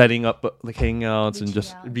that, like setting up like hangouts and Reaching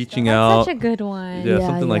just out and reaching stuff. out. Such a good one. Yeah, Yeah,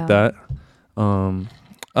 something like yeah. that.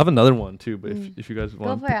 I have another one too, but if you guys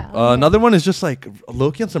want, for it. another one is just like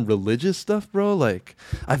looking at some religious stuff, bro. Like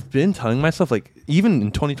I've been telling myself, like even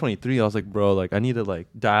in 2023, I was like, bro, like I need to like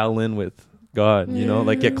dial in with God, you know,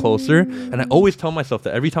 like get closer. And I always tell myself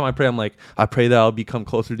that every time I pray, I'm like, I pray that I'll become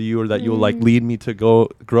closer to you, or that you'll like lead me to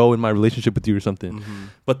grow in my relationship with you or something.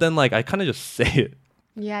 But then like I kind of just say it.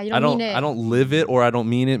 Yeah, you I don't mean it. I don't live it, or I don't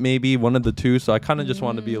mean it, maybe one of the two. So I kind of just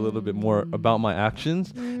want to be a little bit more about my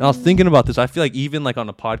actions. And I was thinking about this. I feel like even like on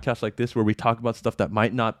a podcast like this where we talk about stuff that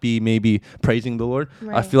might not be maybe praising the Lord, I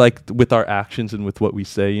Right. feel like with our actions and with what we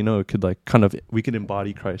say, you know, it could like kind of, we could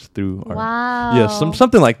embody Christ through our, Wow. yeah,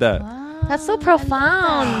 something like that. That's so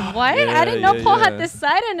profound. What? Yeah, I didn't know yeah, Paul yeah. had this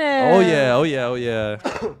side in it. Oh yeah, oh yeah, oh yeah.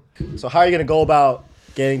 So how are you gonna go about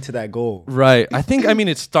getting to that goal? Right. I think, I mean,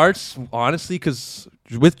 it starts honestly because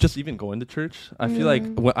with just even going to church, I feel like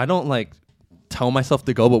I don't like tell myself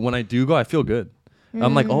to go, but when I do go, I feel good.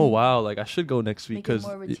 I'm like, oh wow, like I should go next week Make it because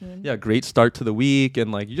more routine. yeah, great start to the week, and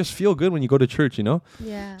like you just feel good when you go to church, you know.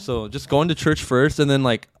 Yeah. So just going to church first, and then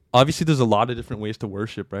like obviously there's a lot of different ways to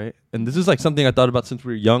worship, right? And this is like something I thought about since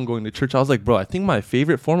we were young going to church. I was like, bro, I think my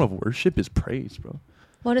favorite form of worship is praise, bro.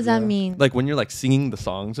 What does that mean? Like when you're like singing the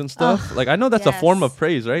songs and stuff. Like I know that's a form yes. of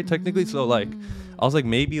praise, right? Technically. So like I was like,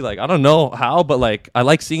 maybe like I don't know how, but like I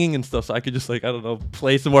like singing and stuff, so I could just like, I don't know,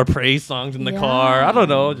 play some more praise songs in the car. I don't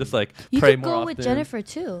know, just like You pray could more go with often. Jennifer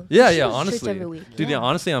too. Yeah, She yeah, goes to church honestly. every week. Dude, yeah,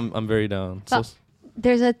 honestly I'm very down. So But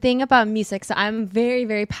there's a thing about music. So I'm very,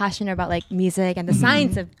 very passionate about like music and the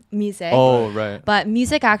science of music. oh, right. But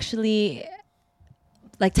music actually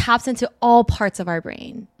like taps into all parts of our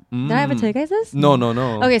brain. Did I ever tell you guys this? No.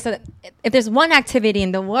 Okay, so if there's one activity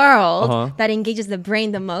in the world Uh-huh. that engages the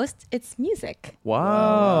brain the most, it's music.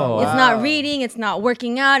 Wow. It's not reading, it's not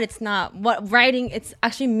working out, it's not writing, it's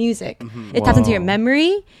actually music. It taps into your Wow.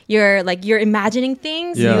 memory, you're imagining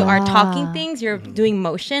things, Yeah. you are talking things, you're doing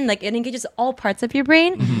motion, like it engages all parts of your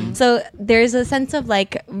brain. So there's a sense of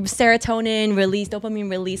like serotonin release, dopamine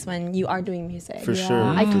release when you are doing music. For sure.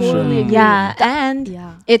 I for totally sure. agree. Yeah, and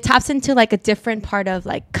Yeah. it taps into like a different part of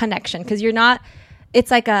like connection because you're not. It's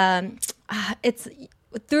like it's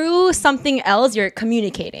through something else you're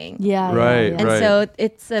communicating. Yeah. Right, And right. so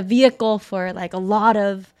it's a vehicle for like a lot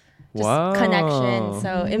of just Wow. connection.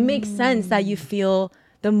 So it makes sense that you feel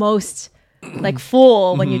the most like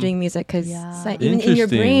full when you're doing music because Yeah. like, even in your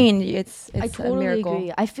Interesting. brain, it's I a totally miracle.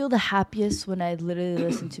 agree. I feel the happiest when I literally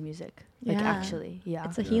listen to music. Like Yeah. actually, yeah.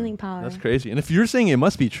 It's a healing power. That's crazy. And if you're saying it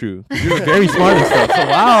must be true, you're very smart and stuff. So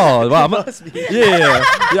wow.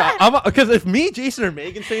 Yeah. Because if me, Jason, or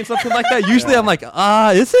Megan saying something like that, usually I'm like,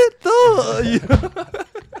 is it though?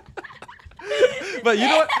 But you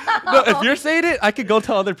know what? No, if you're saying it, I could go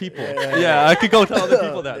tell other people. Yeah, I could go tell other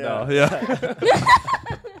people that now. Yeah.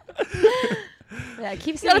 Yeah,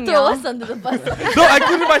 keep You gotta singing, throw y'all. us under the bus. No, I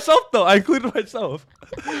included myself though.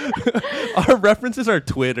 Our references are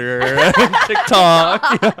Twitter,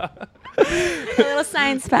 TikTok. Yeah. A little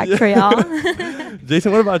science fact for y'all.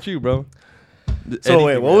 Jason, what about you, bro? So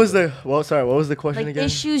wait, Anything what was random. what was the question Like again?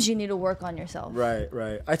 issues you need to work on yourself.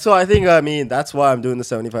 Right. I think that's why I'm doing the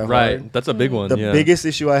 75 Right, hard. that's a big one. The yeah. biggest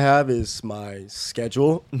issue I have is my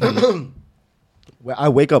schedule. Where I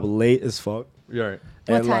wake up late as fuck. You're right.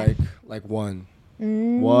 And time? like 1,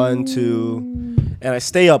 2, and I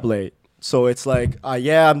stay up late. So it's like,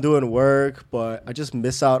 I'm doing work, but I just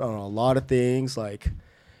miss out on a lot of things. Like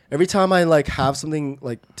every time I like have something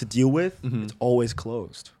like to deal with, it's always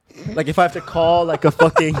closed. Like if I have to call like a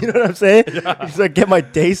fucking, you know what I'm saying? It's like get my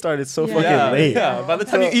day started so fucking late. Yeah, by the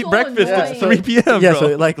time you So eat breakfast, annoying. it's 3 p.m. Yeah, bro.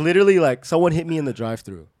 so like literally like someone hit me in the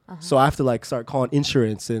drive-through. So I have to like start calling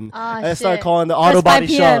insurance and I start shit. calling the auto That's body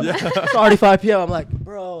 5 shop. p.m. It's already 5 p.m. I'm like,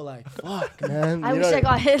 bro, like fuck, man. I You wish know? I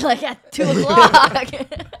got hit like at 2 o'clock.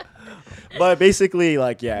 But basically,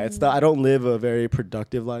 like, I don't live a very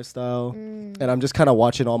productive lifestyle, and I'm just kind of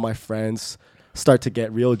watching all my friends start to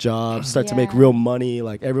get real jobs, start to make Yeah. real money.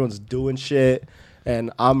 Like everyone's doing shit,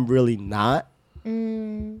 and I'm really not.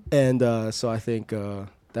 And so I think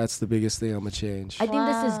that's the biggest thing I'm gonna change. I think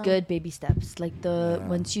this is Wow. good baby steps. Like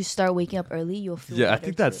once you start waking up early, you'll feel Yeah, I better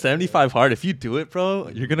think that too. 75 hard. If you do it, bro,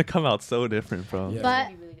 you're gonna come out so different, bro. Yeah. But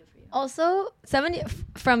also 70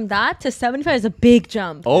 from that to 75 is a big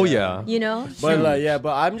jump. Oh yeah. You know? But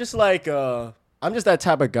but I'm just like I'm just that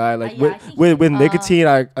type of guy. Like yeah, I think with nicotine,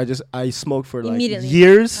 I smoke for like Immediately.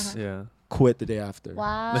 years, Yeah. quit the day after.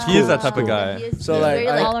 Wow. He is that type of guy. He is So, very,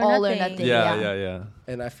 like, all or nothing. Yeah.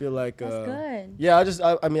 And I feel like That's good. yeah,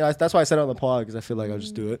 that's why I said it on the pod because I feel like I'll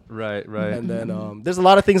just do it. Right. And then there's a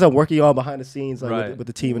lot of things I'm working on behind the scenes, like Right. with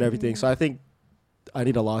the team and everything. So I think I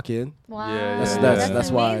need to lock in. Wow. Yeah,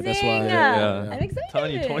 That's why. amazing. Yeah. I'm excited.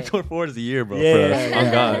 Telling you, 2024 is the year, bro. Yeah, for yeah, us. yeah, On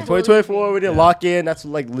yeah. God. 2024, we need to lock in. That's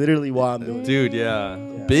like literally why I'm doing it. Dude, yeah.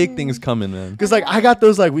 Big things coming, man. Because like I got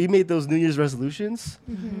those like we made those New Year's resolutions.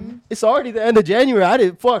 It's already the end of January.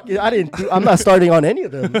 I'm not starting on any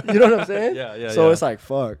of them. You know what I'm saying? Yeah, So yeah. it's like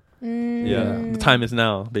fuck. Yeah. The time is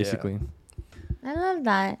now, basically. I love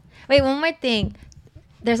that. Wait, one more thing.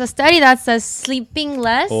 There's a study that says sleeping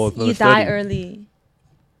less, Oh, it's another you die study. early.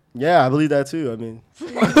 Yeah, I believe that too. I mean,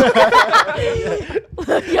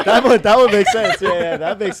 that would make sense. Yeah,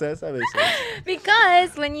 that makes sense. That makes sense.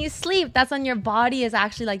 Because when you sleep, that's when your body is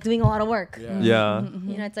actually like doing a lot of work. Yeah.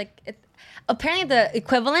 You know, it's like apparently the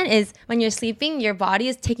equivalent is when you're sleeping, your body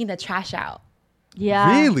is taking the trash out.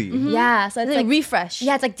 Yeah. Really? Yeah, so it's It's like like refresh.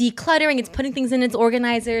 yeah, it's like decluttering. It's putting things in its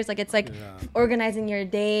organizers. Like it's like organizing your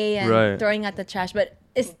day and Right. throwing out the trash. But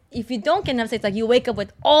if you don't get enough sleep, it's like you wake up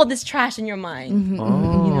with all this trash in your mind.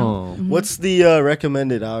 Oh. What's the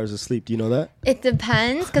recommended hours of sleep? Do you know that? It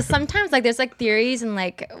depends, because sometimes like there's like theories and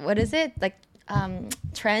like what is it like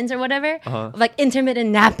trends or whatever of, like intermittent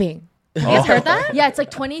napping. You guys heard that? Yeah, it's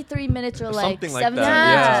like 23 minutes or like Something like 7 that.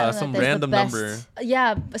 Yeah, minutes. some That's the random best. number.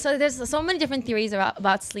 Yeah, so there's so many different theories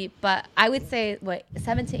about sleep, but I would say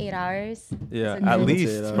 7 to 8 hours. Yeah, is a at good-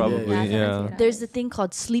 least Yeah, probably. yeah, Yeah. yeah. There's a thing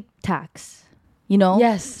called sleep tax. You know?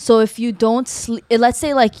 Yes. So if you don't sleep, let's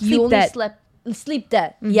say like you Sleep only debt. slept sleep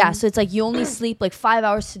debt. Yeah. So it's like you only sleep like 5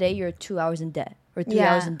 hours today, you're 2 hours in debt. Or 3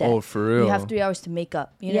 Yeah. hours in debt. Oh, for real? You have 3 hours to make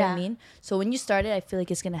up. You know what I Yeah. mean? So when you start it, I feel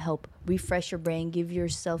like it's gonna help refresh your brain, give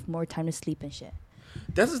yourself more time to sleep and shit.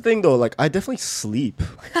 That's the thing though. Like I definitely sleep.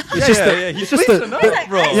 He sleeps enough,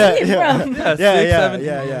 bro. Yeah.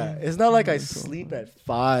 It's not like I sleep at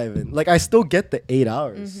 5 and like I still get the 8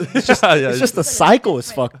 hours. It's just the cycle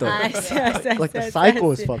is fucked up. Like the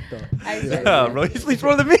cycle is fucked up. Yeah, bro. He sleeps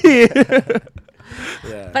more than me.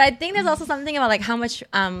 But I think there's also something about like how much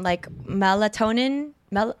like melatonin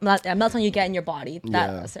you get in your body.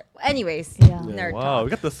 Anyways, nerd Wow, talk. we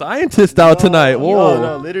got the scientist out tonight. Whoa.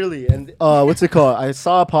 No, literally. And what's it called? I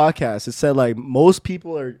saw a podcast. It said like most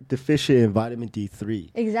people are deficient in vitamin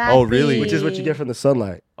D3. Exactly. Oh, really? Which is what you get from the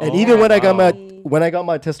sunlight. And Oh, even when I got wow.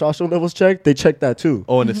 my testosterone levels checked, they checked that too.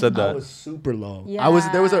 Oh, and it said I that. was super low. Yeah.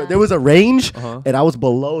 There was a range, Uh-huh. and I was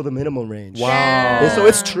below the minimum range. Wow. And so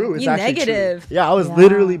it's true. It's You actually negative. true. Yeah, I was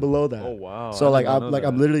literally below that. Oh, wow. So I like did not know that.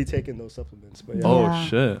 I'm literally taking those supplements. But yeah. Oh, Yeah.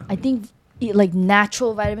 shit. I think like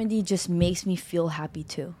natural vitamin D just makes me feel happy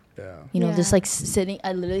too. Yeah. You know, Yeah. just like sitting.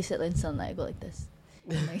 I literally sit in sunlight. I go like this.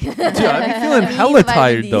 Dude, I'd be feeling hella Vitamin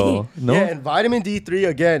tired D. though. No. Yeah, and vitamin D3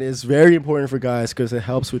 again is very important for guys because it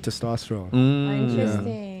helps with testosterone.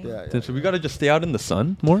 Interesting. Yeah. Then so we gotta just stay out in the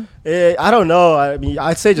sun more. I don't know. I mean,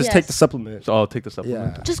 I'd say just take Yes. the supplement. So I'll take the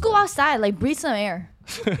supplement. Yeah. Just go outside, like breathe some air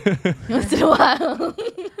once in a while.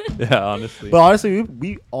 Yeah, honestly. But honestly,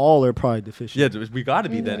 we all are probably deficient. Yeah, we gotta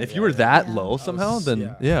be then. If you were that Yeah. low somehow, then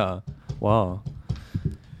yeah. yeah. Wow.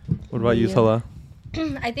 What about you, Yeah. Salah?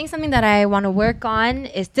 I think something that I want to work on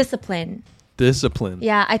is discipline. Discipline.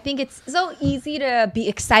 Yeah, I think it's so easy to be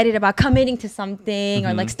excited about committing to something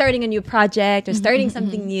or like starting a new project or starting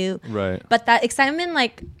something new. Right. But that excitement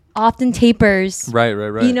like often tapers. Right.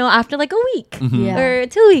 You know, after like a week Yeah. or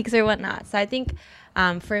 2 weeks or whatnot. So I think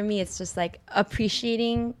for me, it's just like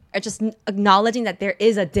appreciating or just acknowledging that there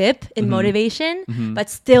is a dip in motivation, but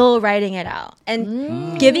still writing it out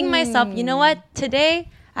and giving myself, you know what, today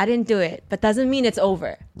I didn't do it, but doesn't mean it's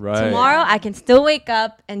over. Right. Tomorrow I can still wake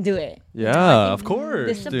up and do it. Yeah, of course.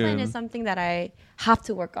 Discipline dude. is something that I have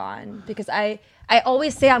to work on because I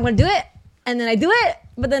always say I'm going to do it and then I do it,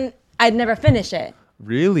 but then I'd never finish it.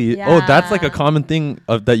 Really? Oh, that's like a Yeah. common thing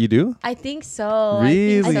that you do? I think so.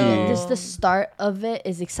 Really? I think So- just the start of it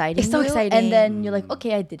is exciting. It's so you, exciting. and then you're like,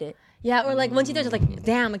 okay, I did it. Yeah, or like once you do it, it's like,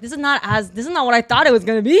 damn, like this is not what I thought it was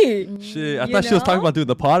gonna be. Shit, I You thought she was talking know? about doing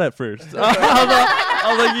the pod at first.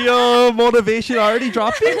 I was like, yo, motivation already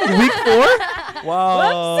dropping? Week 4?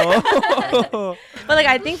 Wow. But like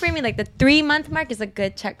I think for me, like the 3-month mark is a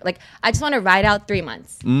good check. Like I just want to ride out 3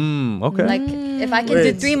 months. Okay. Like if I can do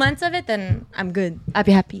Wait. 3 months of it, then I'm good. I'll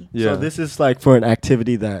be happy. yeah. So this is like for an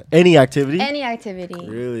activity any activity. Any activity.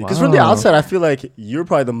 Really? Because from the Wow. outside, I feel like you're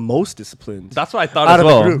probably the most disciplined That's what I thought out as of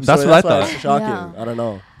well. the group. That's so what I why thought. it's shocking. Yeah. I don't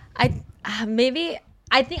know.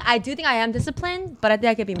 I think I am disciplined, but I think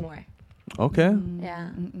I could be more. Okay. Yeah.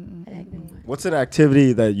 I think I could be more. What's an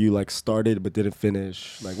activity that you like started but didn't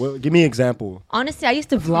finish? Like, give me an example. Honestly, I used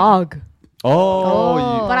to vlog,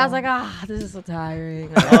 Oh, but I was like, this is so tiring.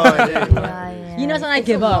 Yeah, You know, sometimes I It's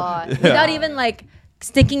give a up lot. without even like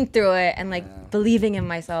sticking through it and like believing in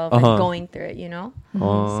myself Uh-huh. and going through it, you know?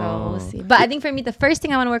 So we'll see. But I think for me, the first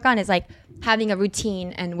thing I want to work on is like having a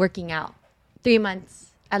routine and working out. 3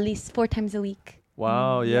 months, at least 4 times a week.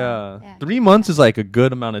 Wow, yeah. Yeah. 3 months is like a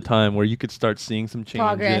good amount of time where you could start seeing some change.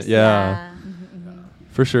 Progress. Yeah,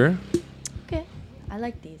 for sure. Okay, I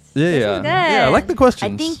like these. Yeah, This is yeah. good. Yeah, I like the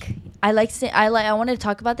questions. I think I wanted to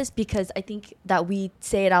talk about this because I think that we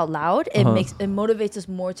say it out loud. It Uh-huh. motivates us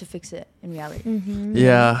more to fix it in reality.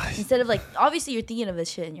 Yeah. Instead of like obviously you're thinking of this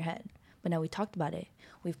shit in your head, but now we talked about it.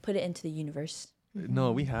 We've put it into the universe.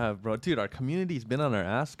 No, we have, bro. Dude, our community's been on our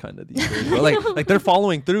ass kind of these days. Bro. Like they're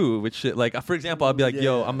following through with shit. Like, for example, I'll be like, yo,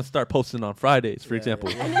 Yeah. I'm gonna start posting on Fridays, for example.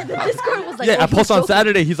 And then the Discord was like, Yeah, oh, I he's post on joking.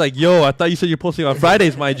 Saturday. He's like, yo, I thought you said you're posting on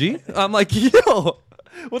Fridays, my G. I'm like, yo,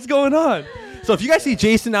 what's going on? So if you guys see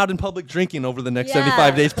Jason out in public drinking over the next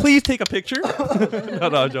 75 days, please take a picture. No,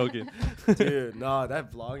 I'm joking. Dude, no,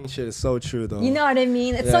 that vlogging shit is so true though. You know what I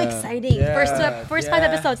mean? It's so Yeah. exciting. Yeah. First 5 Yeah.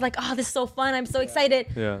 episodes, like, oh, this is so fun. I'm so excited.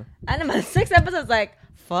 Yeah. And then my 6th episode's like,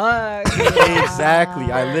 fuck.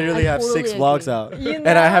 Exactly. I literally I have totally 6 vlogs agree. out, You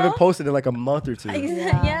and I haven't know? posted in like a month or 2.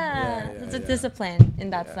 Yeah. It's a yeah. discipline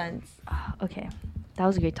in that sense. Okay, that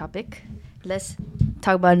was a great topic. Let's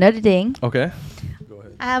talk about another thing. Okay. Go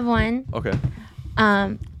ahead. I have one. Okay.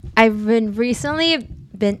 I've recently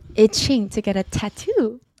been itching to get a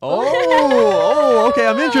tattoo. Oh, okay.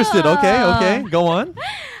 I'm interested. Okay. Go on.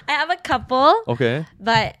 I have a couple, Okay.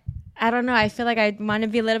 but I don't know. I feel like I want to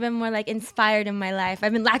be a little bit more like inspired in my life.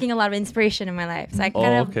 I've been lacking a lot of inspiration in my life, so I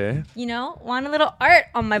kind of, okay. you know, want a little art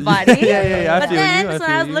on my body. Yeah. I But feel then, you. so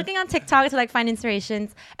I was looking on TikTok to like find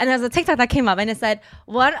inspirations, and there was a TikTok that came up, and it said,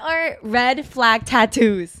 "What are red flag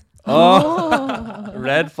tattoos?" Oh, red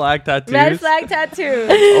red flag tattoos. Red flag tattoo.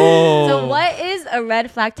 Oh. So what is a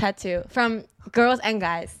red flag tattoo from girls and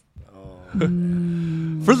guys?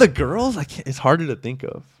 For the girls, I can't. It's harder to think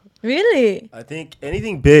of. Really? I think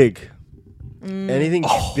anything big. Anything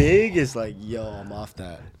big is like, yo, I'm off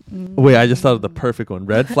that. Wait, I just thought of the perfect one.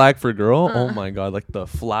 Red flag for girl. Oh my god, like the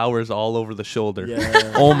flowers all over the shoulder.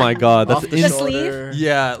 Yeah. Oh my god, that's Off the sleeve?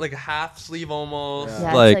 yeah, like a half sleeve almost. Yeah.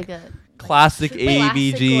 Yeah, Like, it's like a classic Classical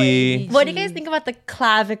ABG. ABG. What do you guys think about the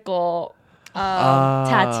clavicle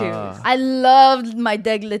tattoos? I loved my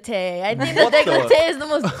décolleté. I think the What the- décolleté is the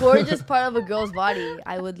most gorgeous part of a girl's body.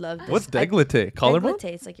 I would love this. What's décolleté? Collarbone? Décolleté,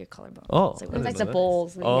 it's like your collarbone. Oh, It's like, I It's didn't like know the that.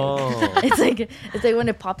 bowls. Oh. it's like when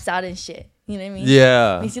it pops out and shit. You know what I mean?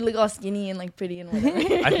 Yeah. Makes you look all skinny and like pretty and whatever.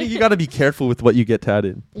 I think you got to be careful with what you get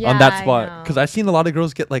tatted on Yeah, that I spot know. because I've seen a lot of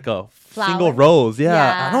girls get like a single Flower? rose. Yeah,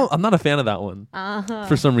 Yeah. I'm not a fan of that one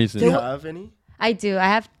for some reason. Do you have any? I do. I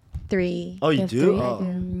have 3. Oh, you have do? three?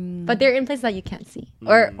 Oh. But they're in places that you can't see.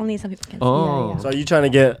 Or only some people can see. Oh, So are you trying to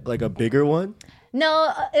get like a bigger one?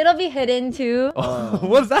 No, it'll be hidden too.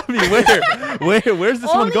 what does that mean? Where's this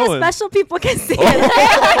one Only going? special people can see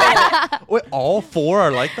it. Wait, all 4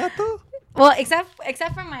 are like that though? Well, except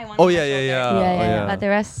for my one. Oh on my yeah, yeah, shoulder. yeah. Yeah, Oh, yeah. But the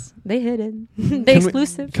rest, they hidden. They Can we-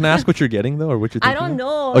 exclusive. Can I ask what you're getting though, or what you're I thinking? don't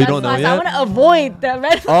know. Oh, you That's don't know why yet? I want to avoid the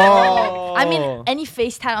red flag. Oh, I mean, any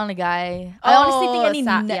face tat on a guy. I honestly think any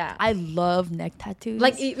neck. yeah. I love neck tattoos.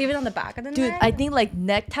 Like even on the back of the dude, neck. I think like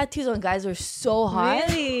neck tattoos on guys are so hot.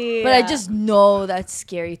 Really? But I just know that's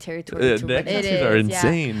scary territory. Yeah, to neck witness. It tattoos are is, yeah.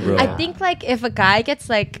 insane, bro. I think like if a guy gets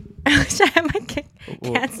like, I might get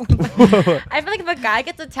canceled. I feel like if a guy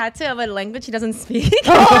gets a tattoo of a language he doesn't speak,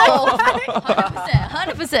 Oh,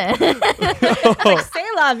 100%. 100%. like say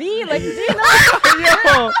la vie, like do you know?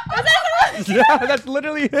 Yo. Yeah, that's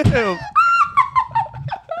literally him.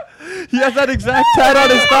 He has that exact tat on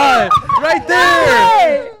his thigh, right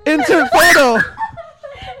there. Insert photo.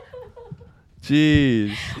 Jeez.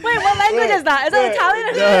 Wait, what language is that? Is that Italian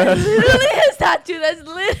or That's literally his tattoo. That's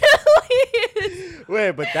literally his.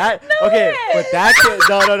 Wait, but that okay, but that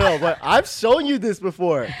no. But I've shown you this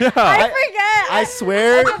before. I forget. I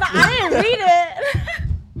swear. I didn't read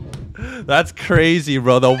it. That's crazy,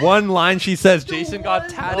 bro. The one line she says, Jason got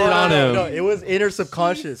tatted on him. No, it was inner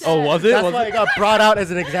subconscious. Oh, was it? That's Was why it? it got brought out as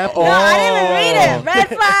an example. No, I didn't even read it. Red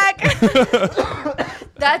flag.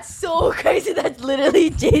 That's so crazy. That's literally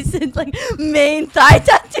Jason's like main thigh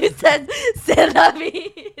tattoo says "C'est la vie."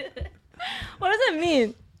 What does it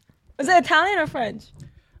mean? Is it Italian or French?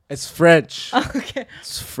 It's French. Okay.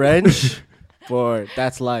 It's French for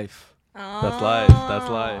that's life. That's life. That's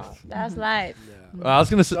life. That's life. I was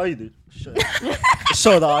gonna Show say, you, dude.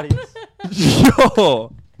 Show the audience.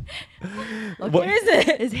 yo. What- Where is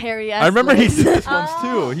it? His hairy ass. I remember he legs. did this once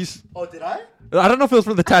too. He's. Oh, did I? I don't know if it was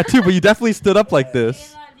for the tattoo, but you definitely stood up like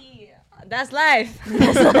this. That's life.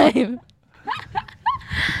 That's lame. No,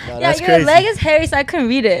 Yeah, that's your crazy. leg is hairy, so I couldn't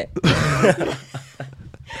read it.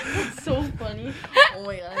 So funny. Oh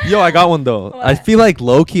my god. Yo, I got one though. I What? feel like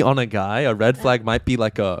low key on a guy, a red flag might be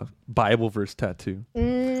like a Bible verse tattoo. I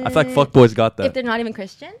feel like fuckboys got If that. they're not even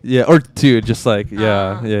Christian. Yeah, or two, just like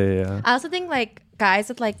yeah, Ah. yeah. I also think like guys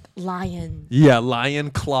with like lion. Yeah,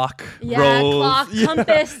 lion, clock, Yeah, rose, clock, yeah,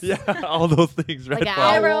 compass. yeah, all those things. Red Like an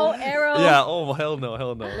flag. Arrow. Yeah. Oh hell no.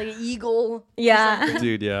 Like an eagle. Yeah.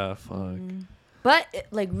 Dude, yeah. Fuck. But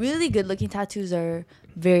like really good looking tattoos are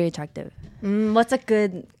very attractive. What's a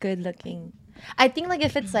good looking? I think like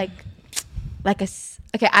if it's like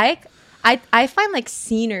okay, I find like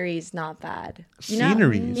scenery's not bad. You know?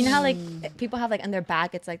 Sceneries? You know how like people have like on their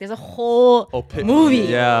back it's like there's a whole Pic- movie.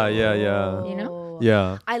 Yeah. You know?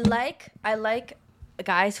 Yeah. I like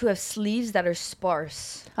guys who have sleeves that are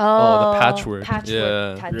sparse. Oh, the patchwork. Patchwork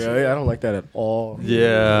Yeah. tattoo. Really? I don't like that at all.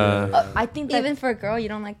 Yeah. I think that Even for a girl, you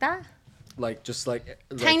don't like that? Like just like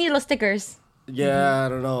Tiny little stickers. Yeah, I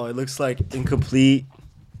don't know. It looks like incomplete.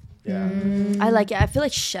 Yeah. I like it. I feel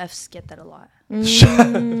like chefs get that a lot.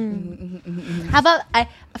 How about I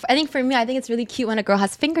think for me, I think it's really cute when a girl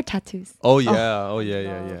has finger tattoos. Oh yeah. Oh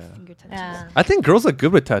yeah. Finger tattoos. Yeah. I think girls are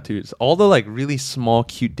good with tattoos. All the like really small,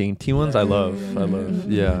 cute, dainty ones, I love.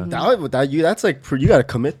 Yeah. That's like you gotta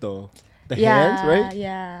commit though. The hand, right?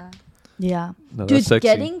 Yeah. Yeah. No, that's Dude, sexy.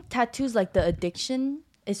 getting tattoos like the addiction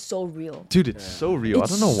is so real. Dude, it's so real. I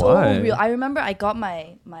It's don't know so why. real. I remember I got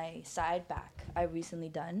my side back. I recently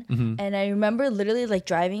done, and I remember literally like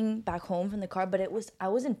driving back home from the car, but I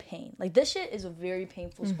was in pain. Like this shit is a very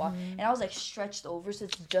painful spot, and I was like stretched over, so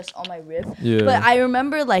it's just on my rib. Yeah. But I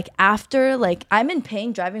remember like after like I'm in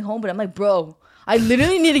pain driving home, but I'm like, bro, I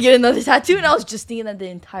literally need to get another tattoo, and I was just thinking that the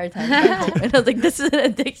entire time driving home, and I was like, this is an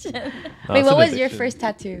addiction. No, Wait, it's what an was your addiction. first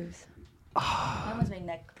tattoos? That was my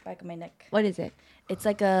back of my neck. What is it? It's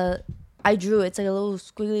like I drew. It's like a little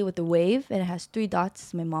squiggly with a wave, and it has 3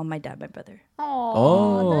 dots. My mom, my dad, my brother.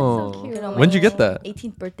 Oh, that's so You cute. know, my When'd you get that?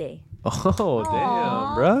 18th birthday. Oh,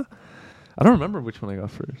 damn, bruh. I don't remember which one I got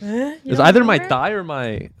first. You It's don't either my remember? thigh or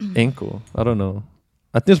my ankle. I don't know.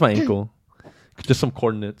 I think it's my ankle. Just some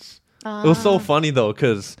coordinates. It was so funny though,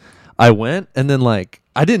 because I went and then like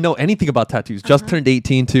I didn't know anything about tattoos. Just turned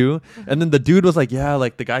 18 too. And then the dude was like, yeah,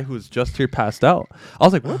 like the guy who was just here passed out. I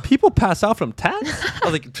was like, what? People pass out from tats? I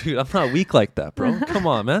was like, dude, I'm not weak like that, bro. Come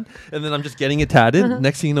on, man. And then I'm just getting it tatted.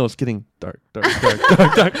 Next thing you know, it's getting dark.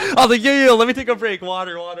 I was like, yeah, let me take a break.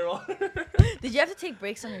 Water. Did you have to take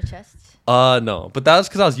breaks on your chest? No, but that was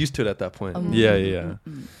because I was used to it at that point. Yeah.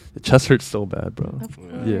 The chest hurts so bad, bro.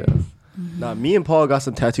 Yeah. Nah, me and Paul got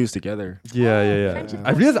some tattoos together. Yeah. friendship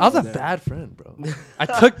I realized I was a bad friend, bro. I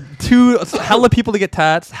took hella people to get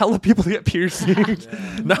tats, hella people to get piercings.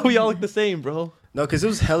 Now we all look the same, bro. No, because it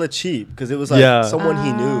was hella cheap. Because it was like someone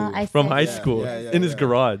he knew. I From see. high school in his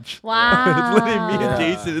garage. Wow. It's literally me and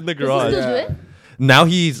Yeah. Jason in the Does he garage. still do it? Now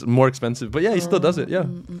he's more expensive, but yeah, he still does it. Yeah.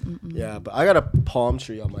 Yeah, but I got a palm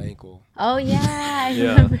tree on my ankle. Oh yeah, I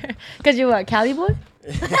Yeah. remember. Because you were Cali boy.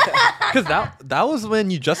 Because that was when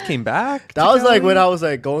you just came back. That was like when I was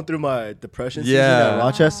like going through my depression season Yeah. at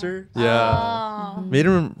Rochester. Yeah. Oh. Made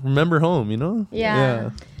him remember home, you know? Yeah.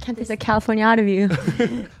 Can't take the California out of you.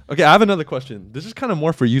 Okay, I have another question. This is kind of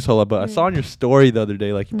more for you, Sola, but I saw on your story the other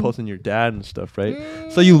day, like you posting your dad and stuff, right?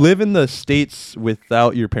 So you live in the States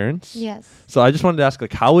without your parents? Yes. So I just wanted to ask,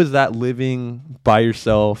 like, how is that living by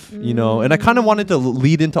yourself, you know? And I kind of wanted to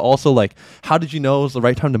lead into also, like, how did you know it was the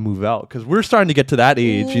right time to move out? Because we're starting to get to that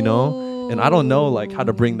age, you know? And I don't know, like, how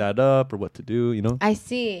to bring that up or what to do, you know? I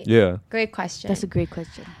see. Yeah. Great question. That's a great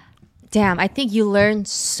question. Damn, I think you learn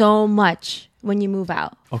so much when you move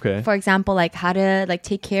out. Okay. For example, like how to like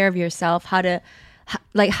take care of yourself, how to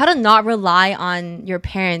not rely on your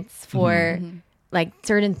parents for like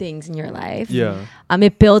certain things in your life. Yeah,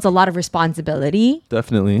 It builds a lot of responsibility,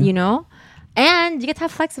 definitely. you know? And you get to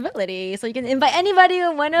have flexibility. So you can invite anybody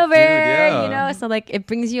whenever, yeah. you know? So like it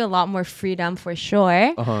brings you a lot more freedom for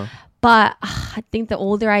sure. Uh-huh. But I think the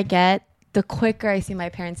older I get, the quicker I see my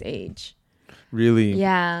parents age. Really?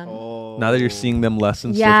 Yeah. Oh. Now that you're seeing them less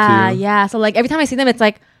and Yeah, stuff too. yeah. So like every time I see them, it's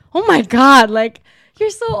like, oh my God, like you're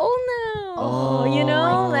so old now. You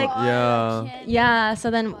know? Like Yeah. yeah. So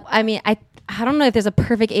then I mean I don't know if there's a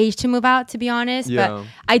perfect age to move out, to be honest, Yeah. but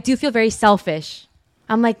I do feel very selfish.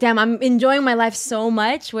 I'm like, damn, I'm enjoying my life so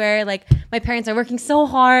much where like my parents are working so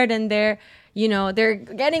hard and they're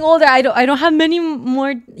getting older. I don't have many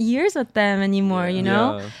more years with them anymore, you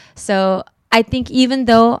know? Yeah. So I think even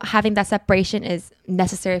though having that separation is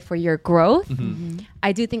necessary for your growth,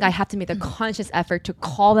 I do think I have to make the conscious effort to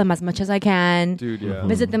call them as much as I can, Dude, yeah.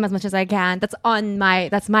 visit them as much as I can. That's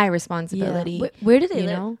my responsibility. Yeah. Where do they You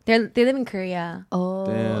live? know, they live in Korea. Oh,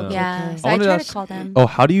 Damn. Yeah, okay. so I I wanted try to to ask- call them. Oh,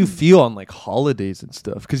 how do you feel on like holidays and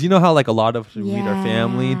stuff? Because you know how like a lot of us meet our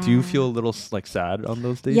family. Do you Yeah. feel a little like sad on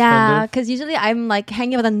those days? Yeah, Kind of? because usually I'm like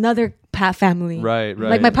hanging with another family, Right.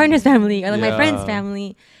 like my partner's family or like my Yeah. friend's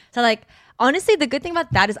family. So like honestly, the good thing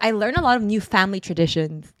about that is I learn a lot of new family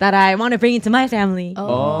traditions that I want to bring into my family.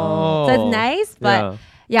 Oh. So it's nice, but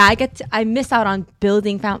Yeah. I miss out on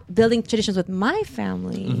building traditions with my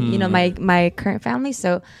family, you know, my current family.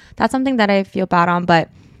 So that's something that I feel bad on. But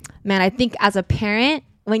man, I think as a parent,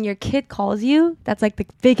 when your kid calls you, that's like the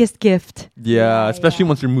biggest gift. Yeah, especially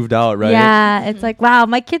once you're moved out, right? Yeah, it's like, wow,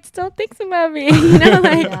 my kid still thinks about me. You know,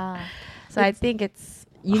 like Yeah. so I think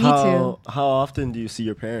you need How often do you see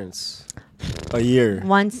your parents? A year. to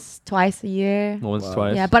once, twice a year. Once, Wow.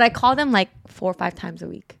 twice. Yeah, but I call them like 4 or 5 times a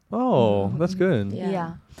week. Oh, that's good. Yeah.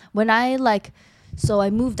 Yeah. When I so I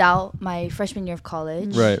moved out my freshman year of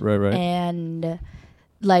college. Right. And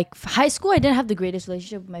like high school, I didn't have the greatest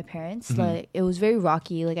relationship with my parents. Like it was very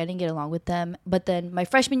rocky. Like I didn't get along with them. But then my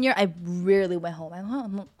freshman year, I rarely went home.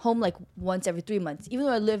 I'm home like once every 3 months, even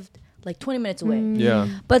though I lived like 20 minutes away. Yeah.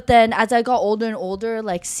 But then as I got older and older,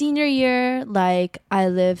 like senior year, like I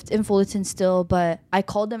lived in Fullerton still, but I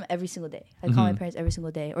called them every single day. I call my parents every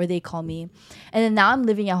single day, or they call me. And then now I'm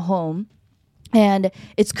living at home. And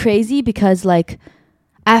it's crazy because like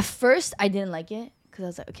at first I didn't like it because I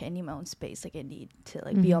was like, okay, I need my own space. Like I need to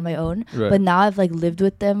like be on my own. Right. But now I've like lived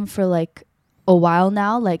with them for like a while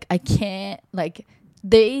now. Like I can't like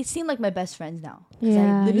they seem like my best friends now. 'Cause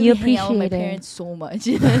Yeah, I literally you hang out with my appreciate it. parents so much.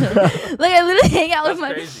 Like I literally hang out with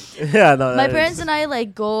my Yeah, no. my parents and I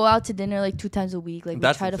like go out to dinner like 2 times a week. Like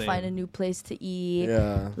That's we try to insane. find a new place to eat.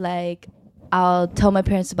 Yeah. Like I'll tell my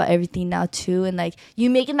parents about everything now too. And like you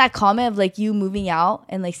making that comment of like you moving out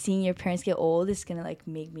and like seeing your parents get old is gonna like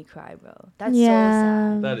make me cry, bro. That's so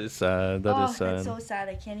sad. That is sad. That is sad. That's so sad.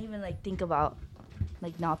 I can't even like think about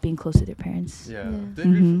like not being close with your parents. Yeah.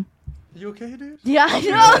 Mm-hmm. You okay, dude? Yeah, I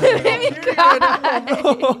know. It made me cry.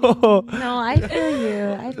 No, I feel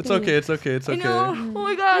you. It's okay. It's okay. It's I okay. know. Oh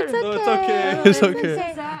my god. It's okay. No, it's okay.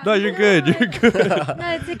 It's okay. No, you're good. You're good. No,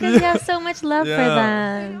 it's because you have so much love for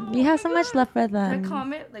them. You have so much love for them. That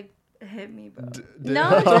comment like hit me, bro.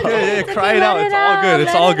 No, it's okay. okay. Yeah, It's cry okay. it out. Let It's it all out. good.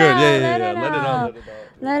 It's Let all it good. out. Yeah. Let Let it it out. out.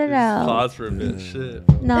 Let it Just out. pause for a bit.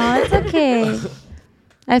 Shit. No, it's okay.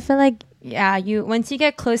 I feel like you once you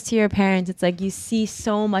get close to your parents, it's like you see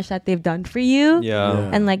so much that they've done for you.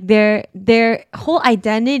 Yeah. And like their whole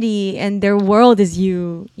identity and their world is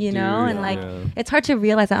you know, Dude, and like yeah. it's hard to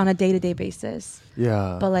realize that on a day-to-day basis.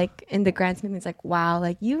 Yeah. But like in the grand scheme, it's like wow,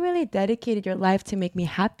 like you really dedicated your life to make me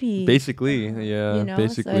happy. Basically, yeah. You know,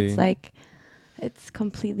 Basically. so it's like it's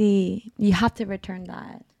completely you have to return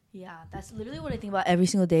that. Yeah, that's literally what I think about every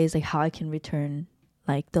single day is like how I can return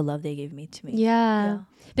like the love they gave me to me. Yeah.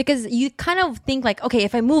 Because you kind of think like, okay,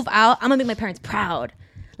 if I move out, I'm gonna make my parents proud.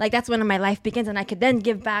 Like that's when my life begins, and I could then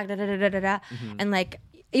give back. And like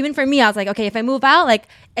even for me, I was like, okay, if I move out, like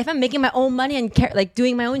if I'm making my own money and like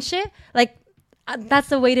doing my own shit, like that's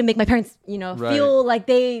the way to make my parents, you know, Right. feel like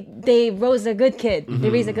they rose a good kid. They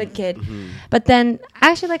raised a good kid. But then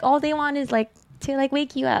actually, like all they want is like to like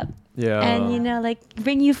wake you up. Yeah. And you know, like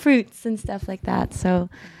bring you fruits and stuff like that. So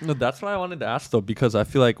No, that's what I wanted to ask though, because I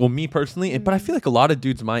feel like, well, me personally, but I feel like a lot of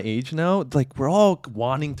dudes my age now, like we're all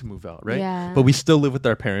wanting to move out, right? Yeah. But we still live with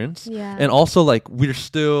our parents. Yeah. And also like we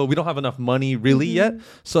don't have enough money really yet.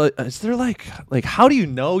 So is there like how do you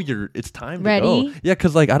know it's time to Ready? go? Yeah,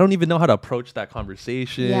 because like I don't even know how to approach that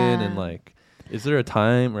conversation Yeah. and like, is there a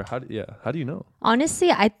time or how do you know?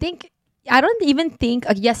 honestly, I don't even think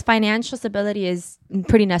yes, financial stability is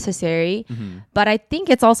pretty necessary, but I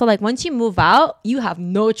think it's also like once you move out, you have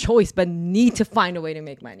no choice but need to find a way to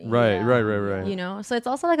make money. Right. You know, so it's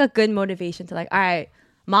also like a good motivation to like, all right,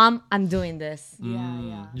 mom, I'm doing this.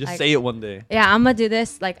 Just Like- say it one day. Yeah, I'm gonna do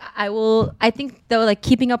this. Like I think though, like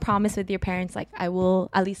keeping a promise with your parents, like I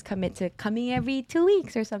will at least commit to coming every 2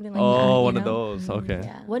 weeks or something like that. Oh, you one of know? those. Okay.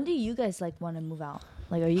 Yeah. When do you guys like want to move out?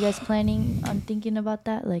 Like, are you guys planning on thinking about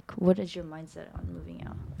that? Like, what is your mindset on moving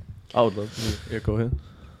out? I would love to. Yeah, go ahead.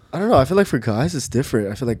 I don't know. I feel like for guys it's different.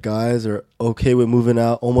 I feel like guys are okay with moving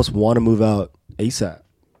out, almost want to move out ASAP.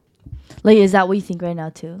 Like, is that what you think right now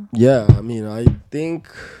too? Yeah, I mean, I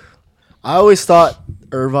always thought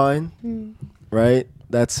Irvine, right?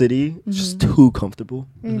 That city is just too comfortable.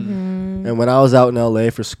 And when I was out in LA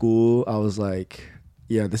for school, I was like,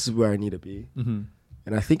 yeah, this is where I need to be.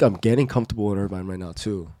 And I think I'm getting comfortable in Irvine right now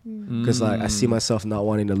too, because like I see myself not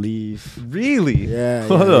wanting to leave. Really? Yeah,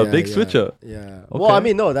 Hold yeah, up, yeah, big yeah, switch up. Yeah. Okay. Well, I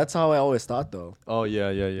mean, no, that's how I always thought though. Oh yeah.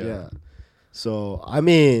 Yeah. So I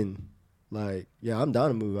mean, like, yeah, I'm down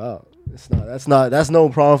to move out. That's no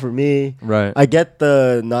problem for me. Right. I get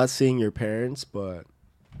the not seeing your parents, but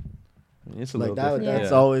It's a like little that. different.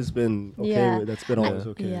 That's Yeah. always been okay. Yeah. That's been always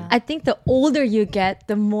okay. Yeah. I think the older you get,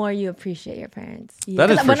 the more you appreciate your parents. That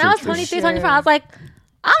is 'Cause for when sure I was true. 23, 24, I was like,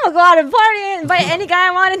 I'm gonna go out and party and invite any guy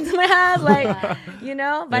I want into my house, like, you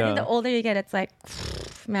know. But I think Yeah. the older you get, it's like,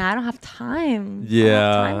 man, I don't have time. I don't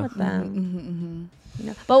Yeah. have time with them. You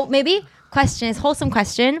know. But maybe wholesome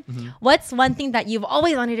question. What's one thing that you've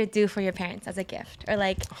always wanted to do for your parents as a gift, or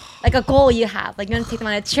like a goal you have? Like you want to take them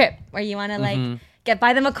on a trip, or you want to like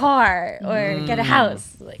buy them a car or get a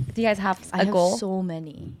house. Like, do you guys have a I have goal? so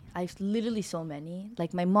many. I've literally so many.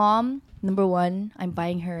 Like my mom, number one, I'm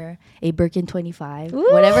buying her a Birkin 25,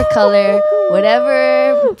 whatever color,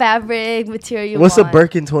 whatever fabric material. You What's want. a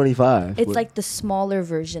Birkin 25? It's like the smaller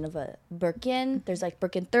version of a Birkin. There's like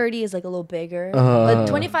Birkin 30 is like a little bigger, Uh-huh. but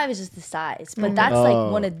 25 is just the size. But that's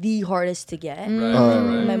like one of the hardest to get.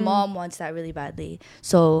 My mom wants that really badly.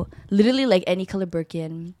 So literally like any color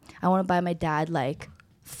Birkin. I want to buy my dad like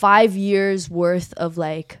 5 years worth of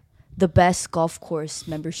like the best golf course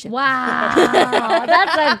membership. Wow,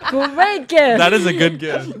 that's a great gift. That is a good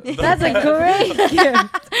gift. That's a great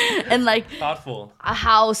gift. And like Thoughtful. a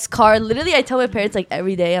house, car. Literally, I tell my parents like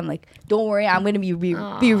every day, I'm like, don't worry, I'm gonna be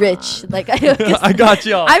rich. Like I got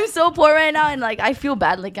y'all. I'm so poor right now, and like I feel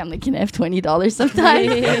bad. Like I'm like, can I have $20 sometimes?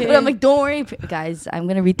 But I'm like, don't worry, guys. I'm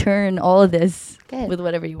gonna return all of this Good. with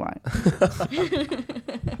whatever you want.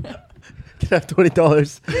 Can I have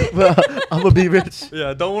 $20? But I'm gonna be rich.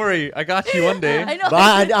 Yeah, don't worry. I got you one day. I know.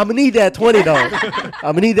 But I'm gonna need that $20 though.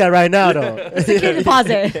 I'm gonna need that right now though. Security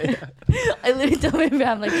deposit. I literally told my family,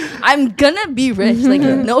 I'm like, I'm gonna be rich, like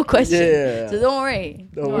no question. Yeah. So don't worry.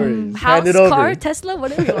 Don't worry. House, Hand it over. car, Tesla,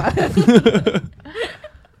 whatever you want.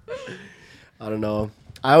 I don't know.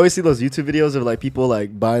 I always see those YouTube videos of like people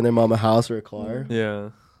like buying their mom a house or a car. Yeah.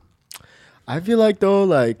 I feel like though,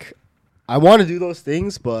 like I want to do those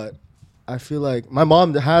things, but I feel like my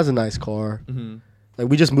mom has a nice car. Mm-hmm. Like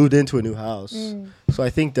we just moved into a new house, so I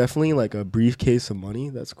think definitely like a briefcase of money.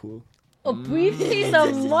 That's cool. A briefcase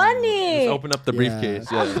of money. Just open up the briefcase.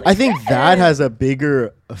 Yeah. I think that has a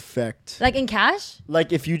bigger effect. Like in cash?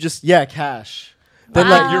 Like if you just cash. Then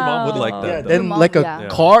Wow. like Your mom would like that. yeah, though. then mom, like a yeah.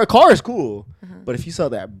 car is cool. But if you saw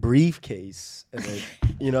that briefcase and then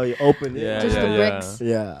you open it, Yeah, Just yeah, the yeah. bricks.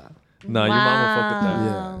 yeah, No, your mom will fuck with that.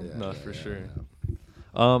 Wow. yeah, No, for sure.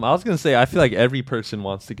 I was gonna say I feel like every person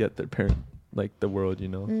wants to get their parent like the world,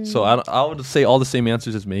 So I would say all the same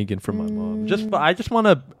answers as Megan from my mom. I just want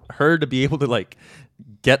her to be able to like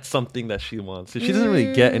get something that she wants. She doesn't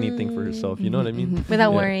really get anything for herself. You know what I mean?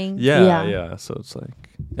 Without Yeah. worrying. Yeah, Yeah. yeah. So it's like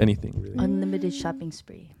anything really. Unlimited shopping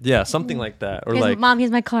spree. Yeah, something like that, or Here's like Mom,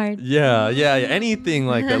 here's my card. yeah, anything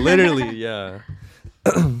like that. Literally, yeah.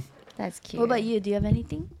 That's cute. What about you? Do you have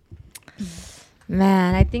anything?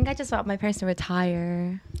 Man, I think I just want my parents to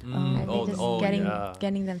retire. I think just yeah.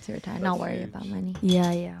 getting them to retire, not worry about money.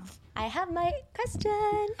 Yeah, yeah. I have my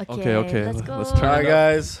question. Okay. Let's go. Let's All turn right, it up.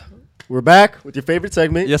 guys, we're back with your favorite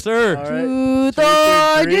segment. Yes, sir. All right. Truth Truth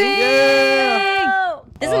or or drink? drink?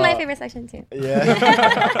 This is my favorite section too.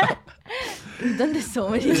 Yeah. We've done this so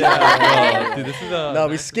many times. Yeah. Oh, dude, this is No,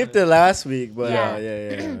 we skipped it last week, but Yeah.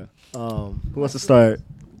 yeah. Who wants to start?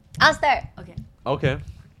 I'll start. Okay. Okay.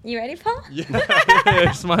 You ready, Paul? Yeah.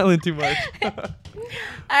 You're smiling too much. All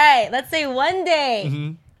right. Let's say one day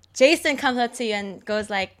Mhm. Jason comes up to you and goes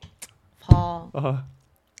like, Paul,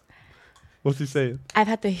 What's he saying? I've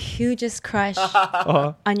had the hugest crush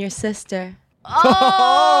on your sister.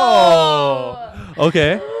 Oh.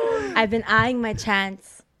 Okay. I've been eyeing my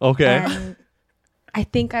chance. Okay. And I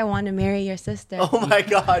think I want to marry your sister. Oh my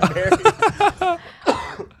God, Mary.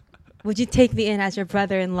 Would you take me in as your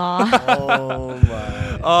brother-in-law? Oh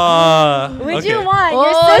my. Would you want Oh,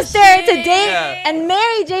 your sister to date Yeah. and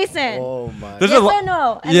marry Jason? Oh my. There's Yes a lo- or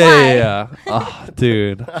no? And Yeah, why? yeah. Oh,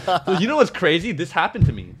 dude. You know what's crazy? This happened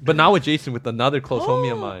to me, but not with Jason, with another close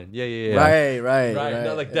homie of mine. Yeah. Right. Right.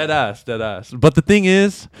 No, like dead ass. But the thing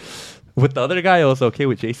is, with the other guy, I was okay.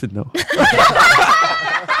 With Jason, no.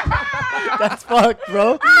 That's fucked,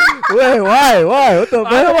 bro. Wait, why? What the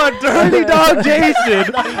fuck? I don't want dirty dog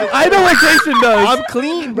Jason. I know what Jason does. I'm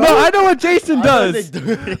clean, bro. No, I know what Jason I thought does. they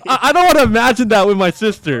dirty. I don't want to imagine that with my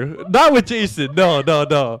sister. Not with Jason. No.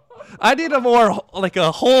 I need a more like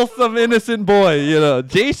a wholesome, innocent boy.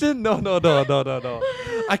 Jason. No.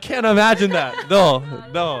 I can't imagine that. No.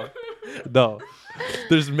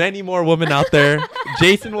 There's many more women out there.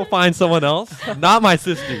 Jason will find someone else, not my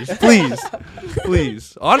sisters.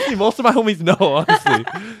 Please. Honestly, most of my homies know. Honestly.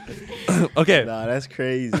 Okay. Nah, that's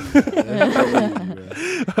crazy. That's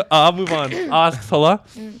crazy, bro. I'll move on. I'll ask Salah.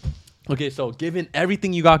 Okay, so given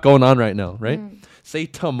everything you got going on right now, right? Say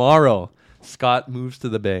tomorrow Scott moves to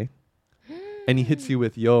the Bay and he hits you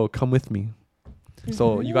with, yo, come with me.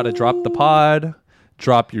 So you got to drop the pod,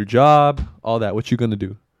 drop your job, all that. What you going to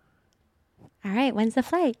do? All right, when's the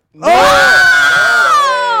flight? No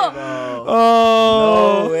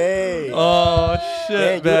way. Oh, Hey, shit, you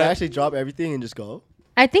would man. actually drop everything and just go?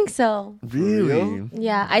 I think so. Really?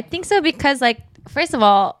 Yeah, I think so because, like, first of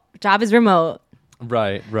all, job is remote,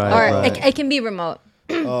 Right. or right. it can be remote.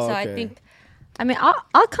 Oh, So I okay. think,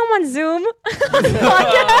 I'll come on Zoom,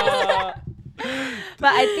 but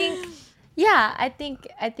I think,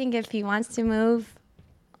 I think if he wants to move,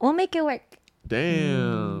 we'll make it work.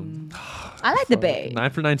 Damn. I like the Bay. 9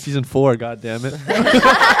 for 9 season 4. God damn it.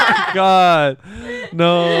 God.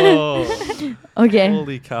 No. Okay.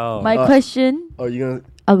 Holy cow. My question. Oh, you gonna?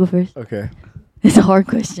 I'll go first. Okay. It's a hard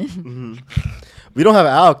question. We don't have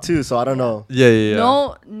Alk too, so I don't know.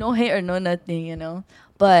 Yeah. No hate or no nothing,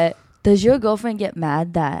 But does your girlfriend get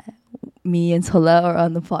mad that me and Tola are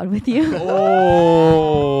on the pod with you?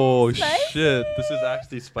 Oh, shit. This is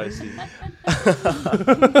actually spicy.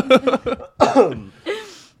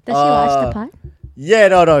 Does she watch the pod? Yeah,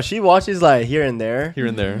 no. She watches like here and there. Here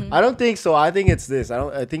and there. I don't think so. I think it's this.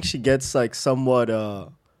 I think she gets like somewhat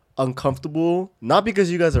uncomfortable, not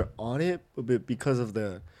because you guys are on it, but because of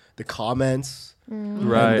the comments,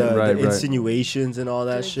 Right, and right. the insinuations and all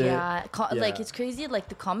that Dude, shit. yeah. Like Yeah. it's crazy. Like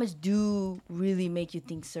the comments do really make you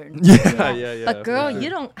think certain. Yeah. But girl, you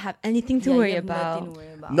don't have anything to Yeah, you worry have about. nothing to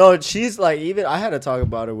worry about. No, she's like, even I had to talk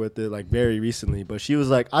about it with it like very recently, but she was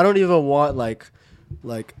like, I don't even want like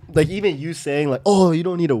Like even you saying like, oh, you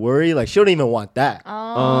don't need to worry. Like she don't even want that.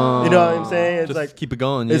 Oh. You know what I'm saying? It's Just like keep it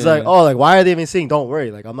going. it's yeah. like, oh, like why are they even saying don't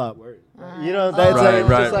worry? Like I'm not worried. You know, that's Right, like,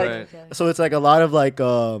 right, just like right. so it's like a lot of like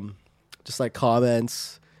just like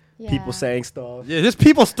comments, people Yeah. saying stuff. Yeah, just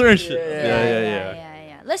people stirring shit. Yeah.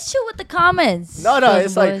 Yeah. Let's chill with the comments. No, Girls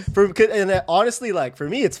it's and like boys. and then honestly, like for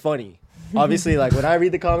me, it's funny. Obviously, like when I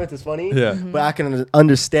read the comments, it's funny. Yeah. But I can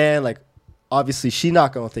understand like. Obviously, she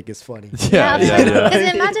not gonna think it's funny. Yeah,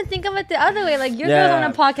 Because imagine, think of it the other way. Like, your girl's on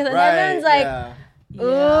a podcast and everyone's like, yeah. ooh.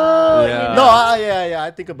 Yeah. You know? No, yeah,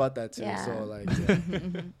 I think about that too. Yeah. So like,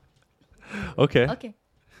 Okay. Okay.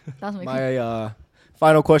 That was my my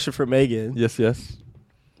final question for Megan. Yes.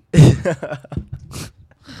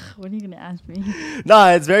 What are you gonna ask me?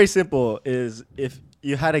 Nah, it's very simple. Is if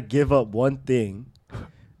you had to give up one thing,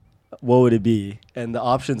 what would it be? And the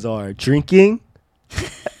options are drinking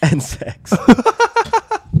and sex.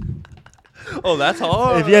 Oh, that's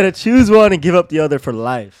hard. If you had to choose one and give up the other for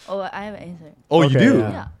life. Oh, I have an answer. Oh, Okay, you do?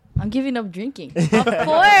 yeah. Yeah, I'm giving up drinking. Of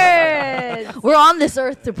course. We're on this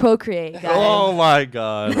earth to procreate, guys. Oh my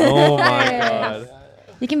god. Oh my god.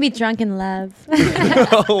 You can be drunk in love.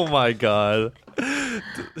 Oh my god.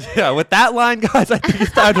 Yeah, with that line, guys, I think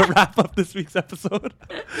it's time to wrap up this week's episode.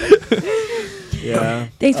 Yeah.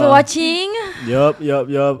 Thanks for watching. Yup.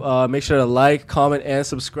 Make sure to like, comment, and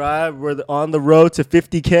subscribe. We're on the road to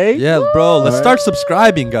 50K. Yeah, bro, let's start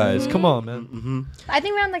subscribing, guys. Come on, man. Mm-hmm. I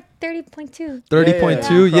think we're on like 30.2.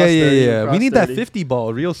 30.2? Yeah. Yeah. Cross We need 30. that 50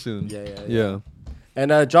 ball real soon. Yeah.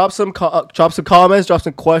 And drop some comments, drop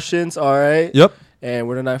some questions. All right. Yep. And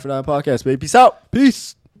we're the 9 for 9 podcast, baby. Peace out.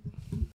 Peace.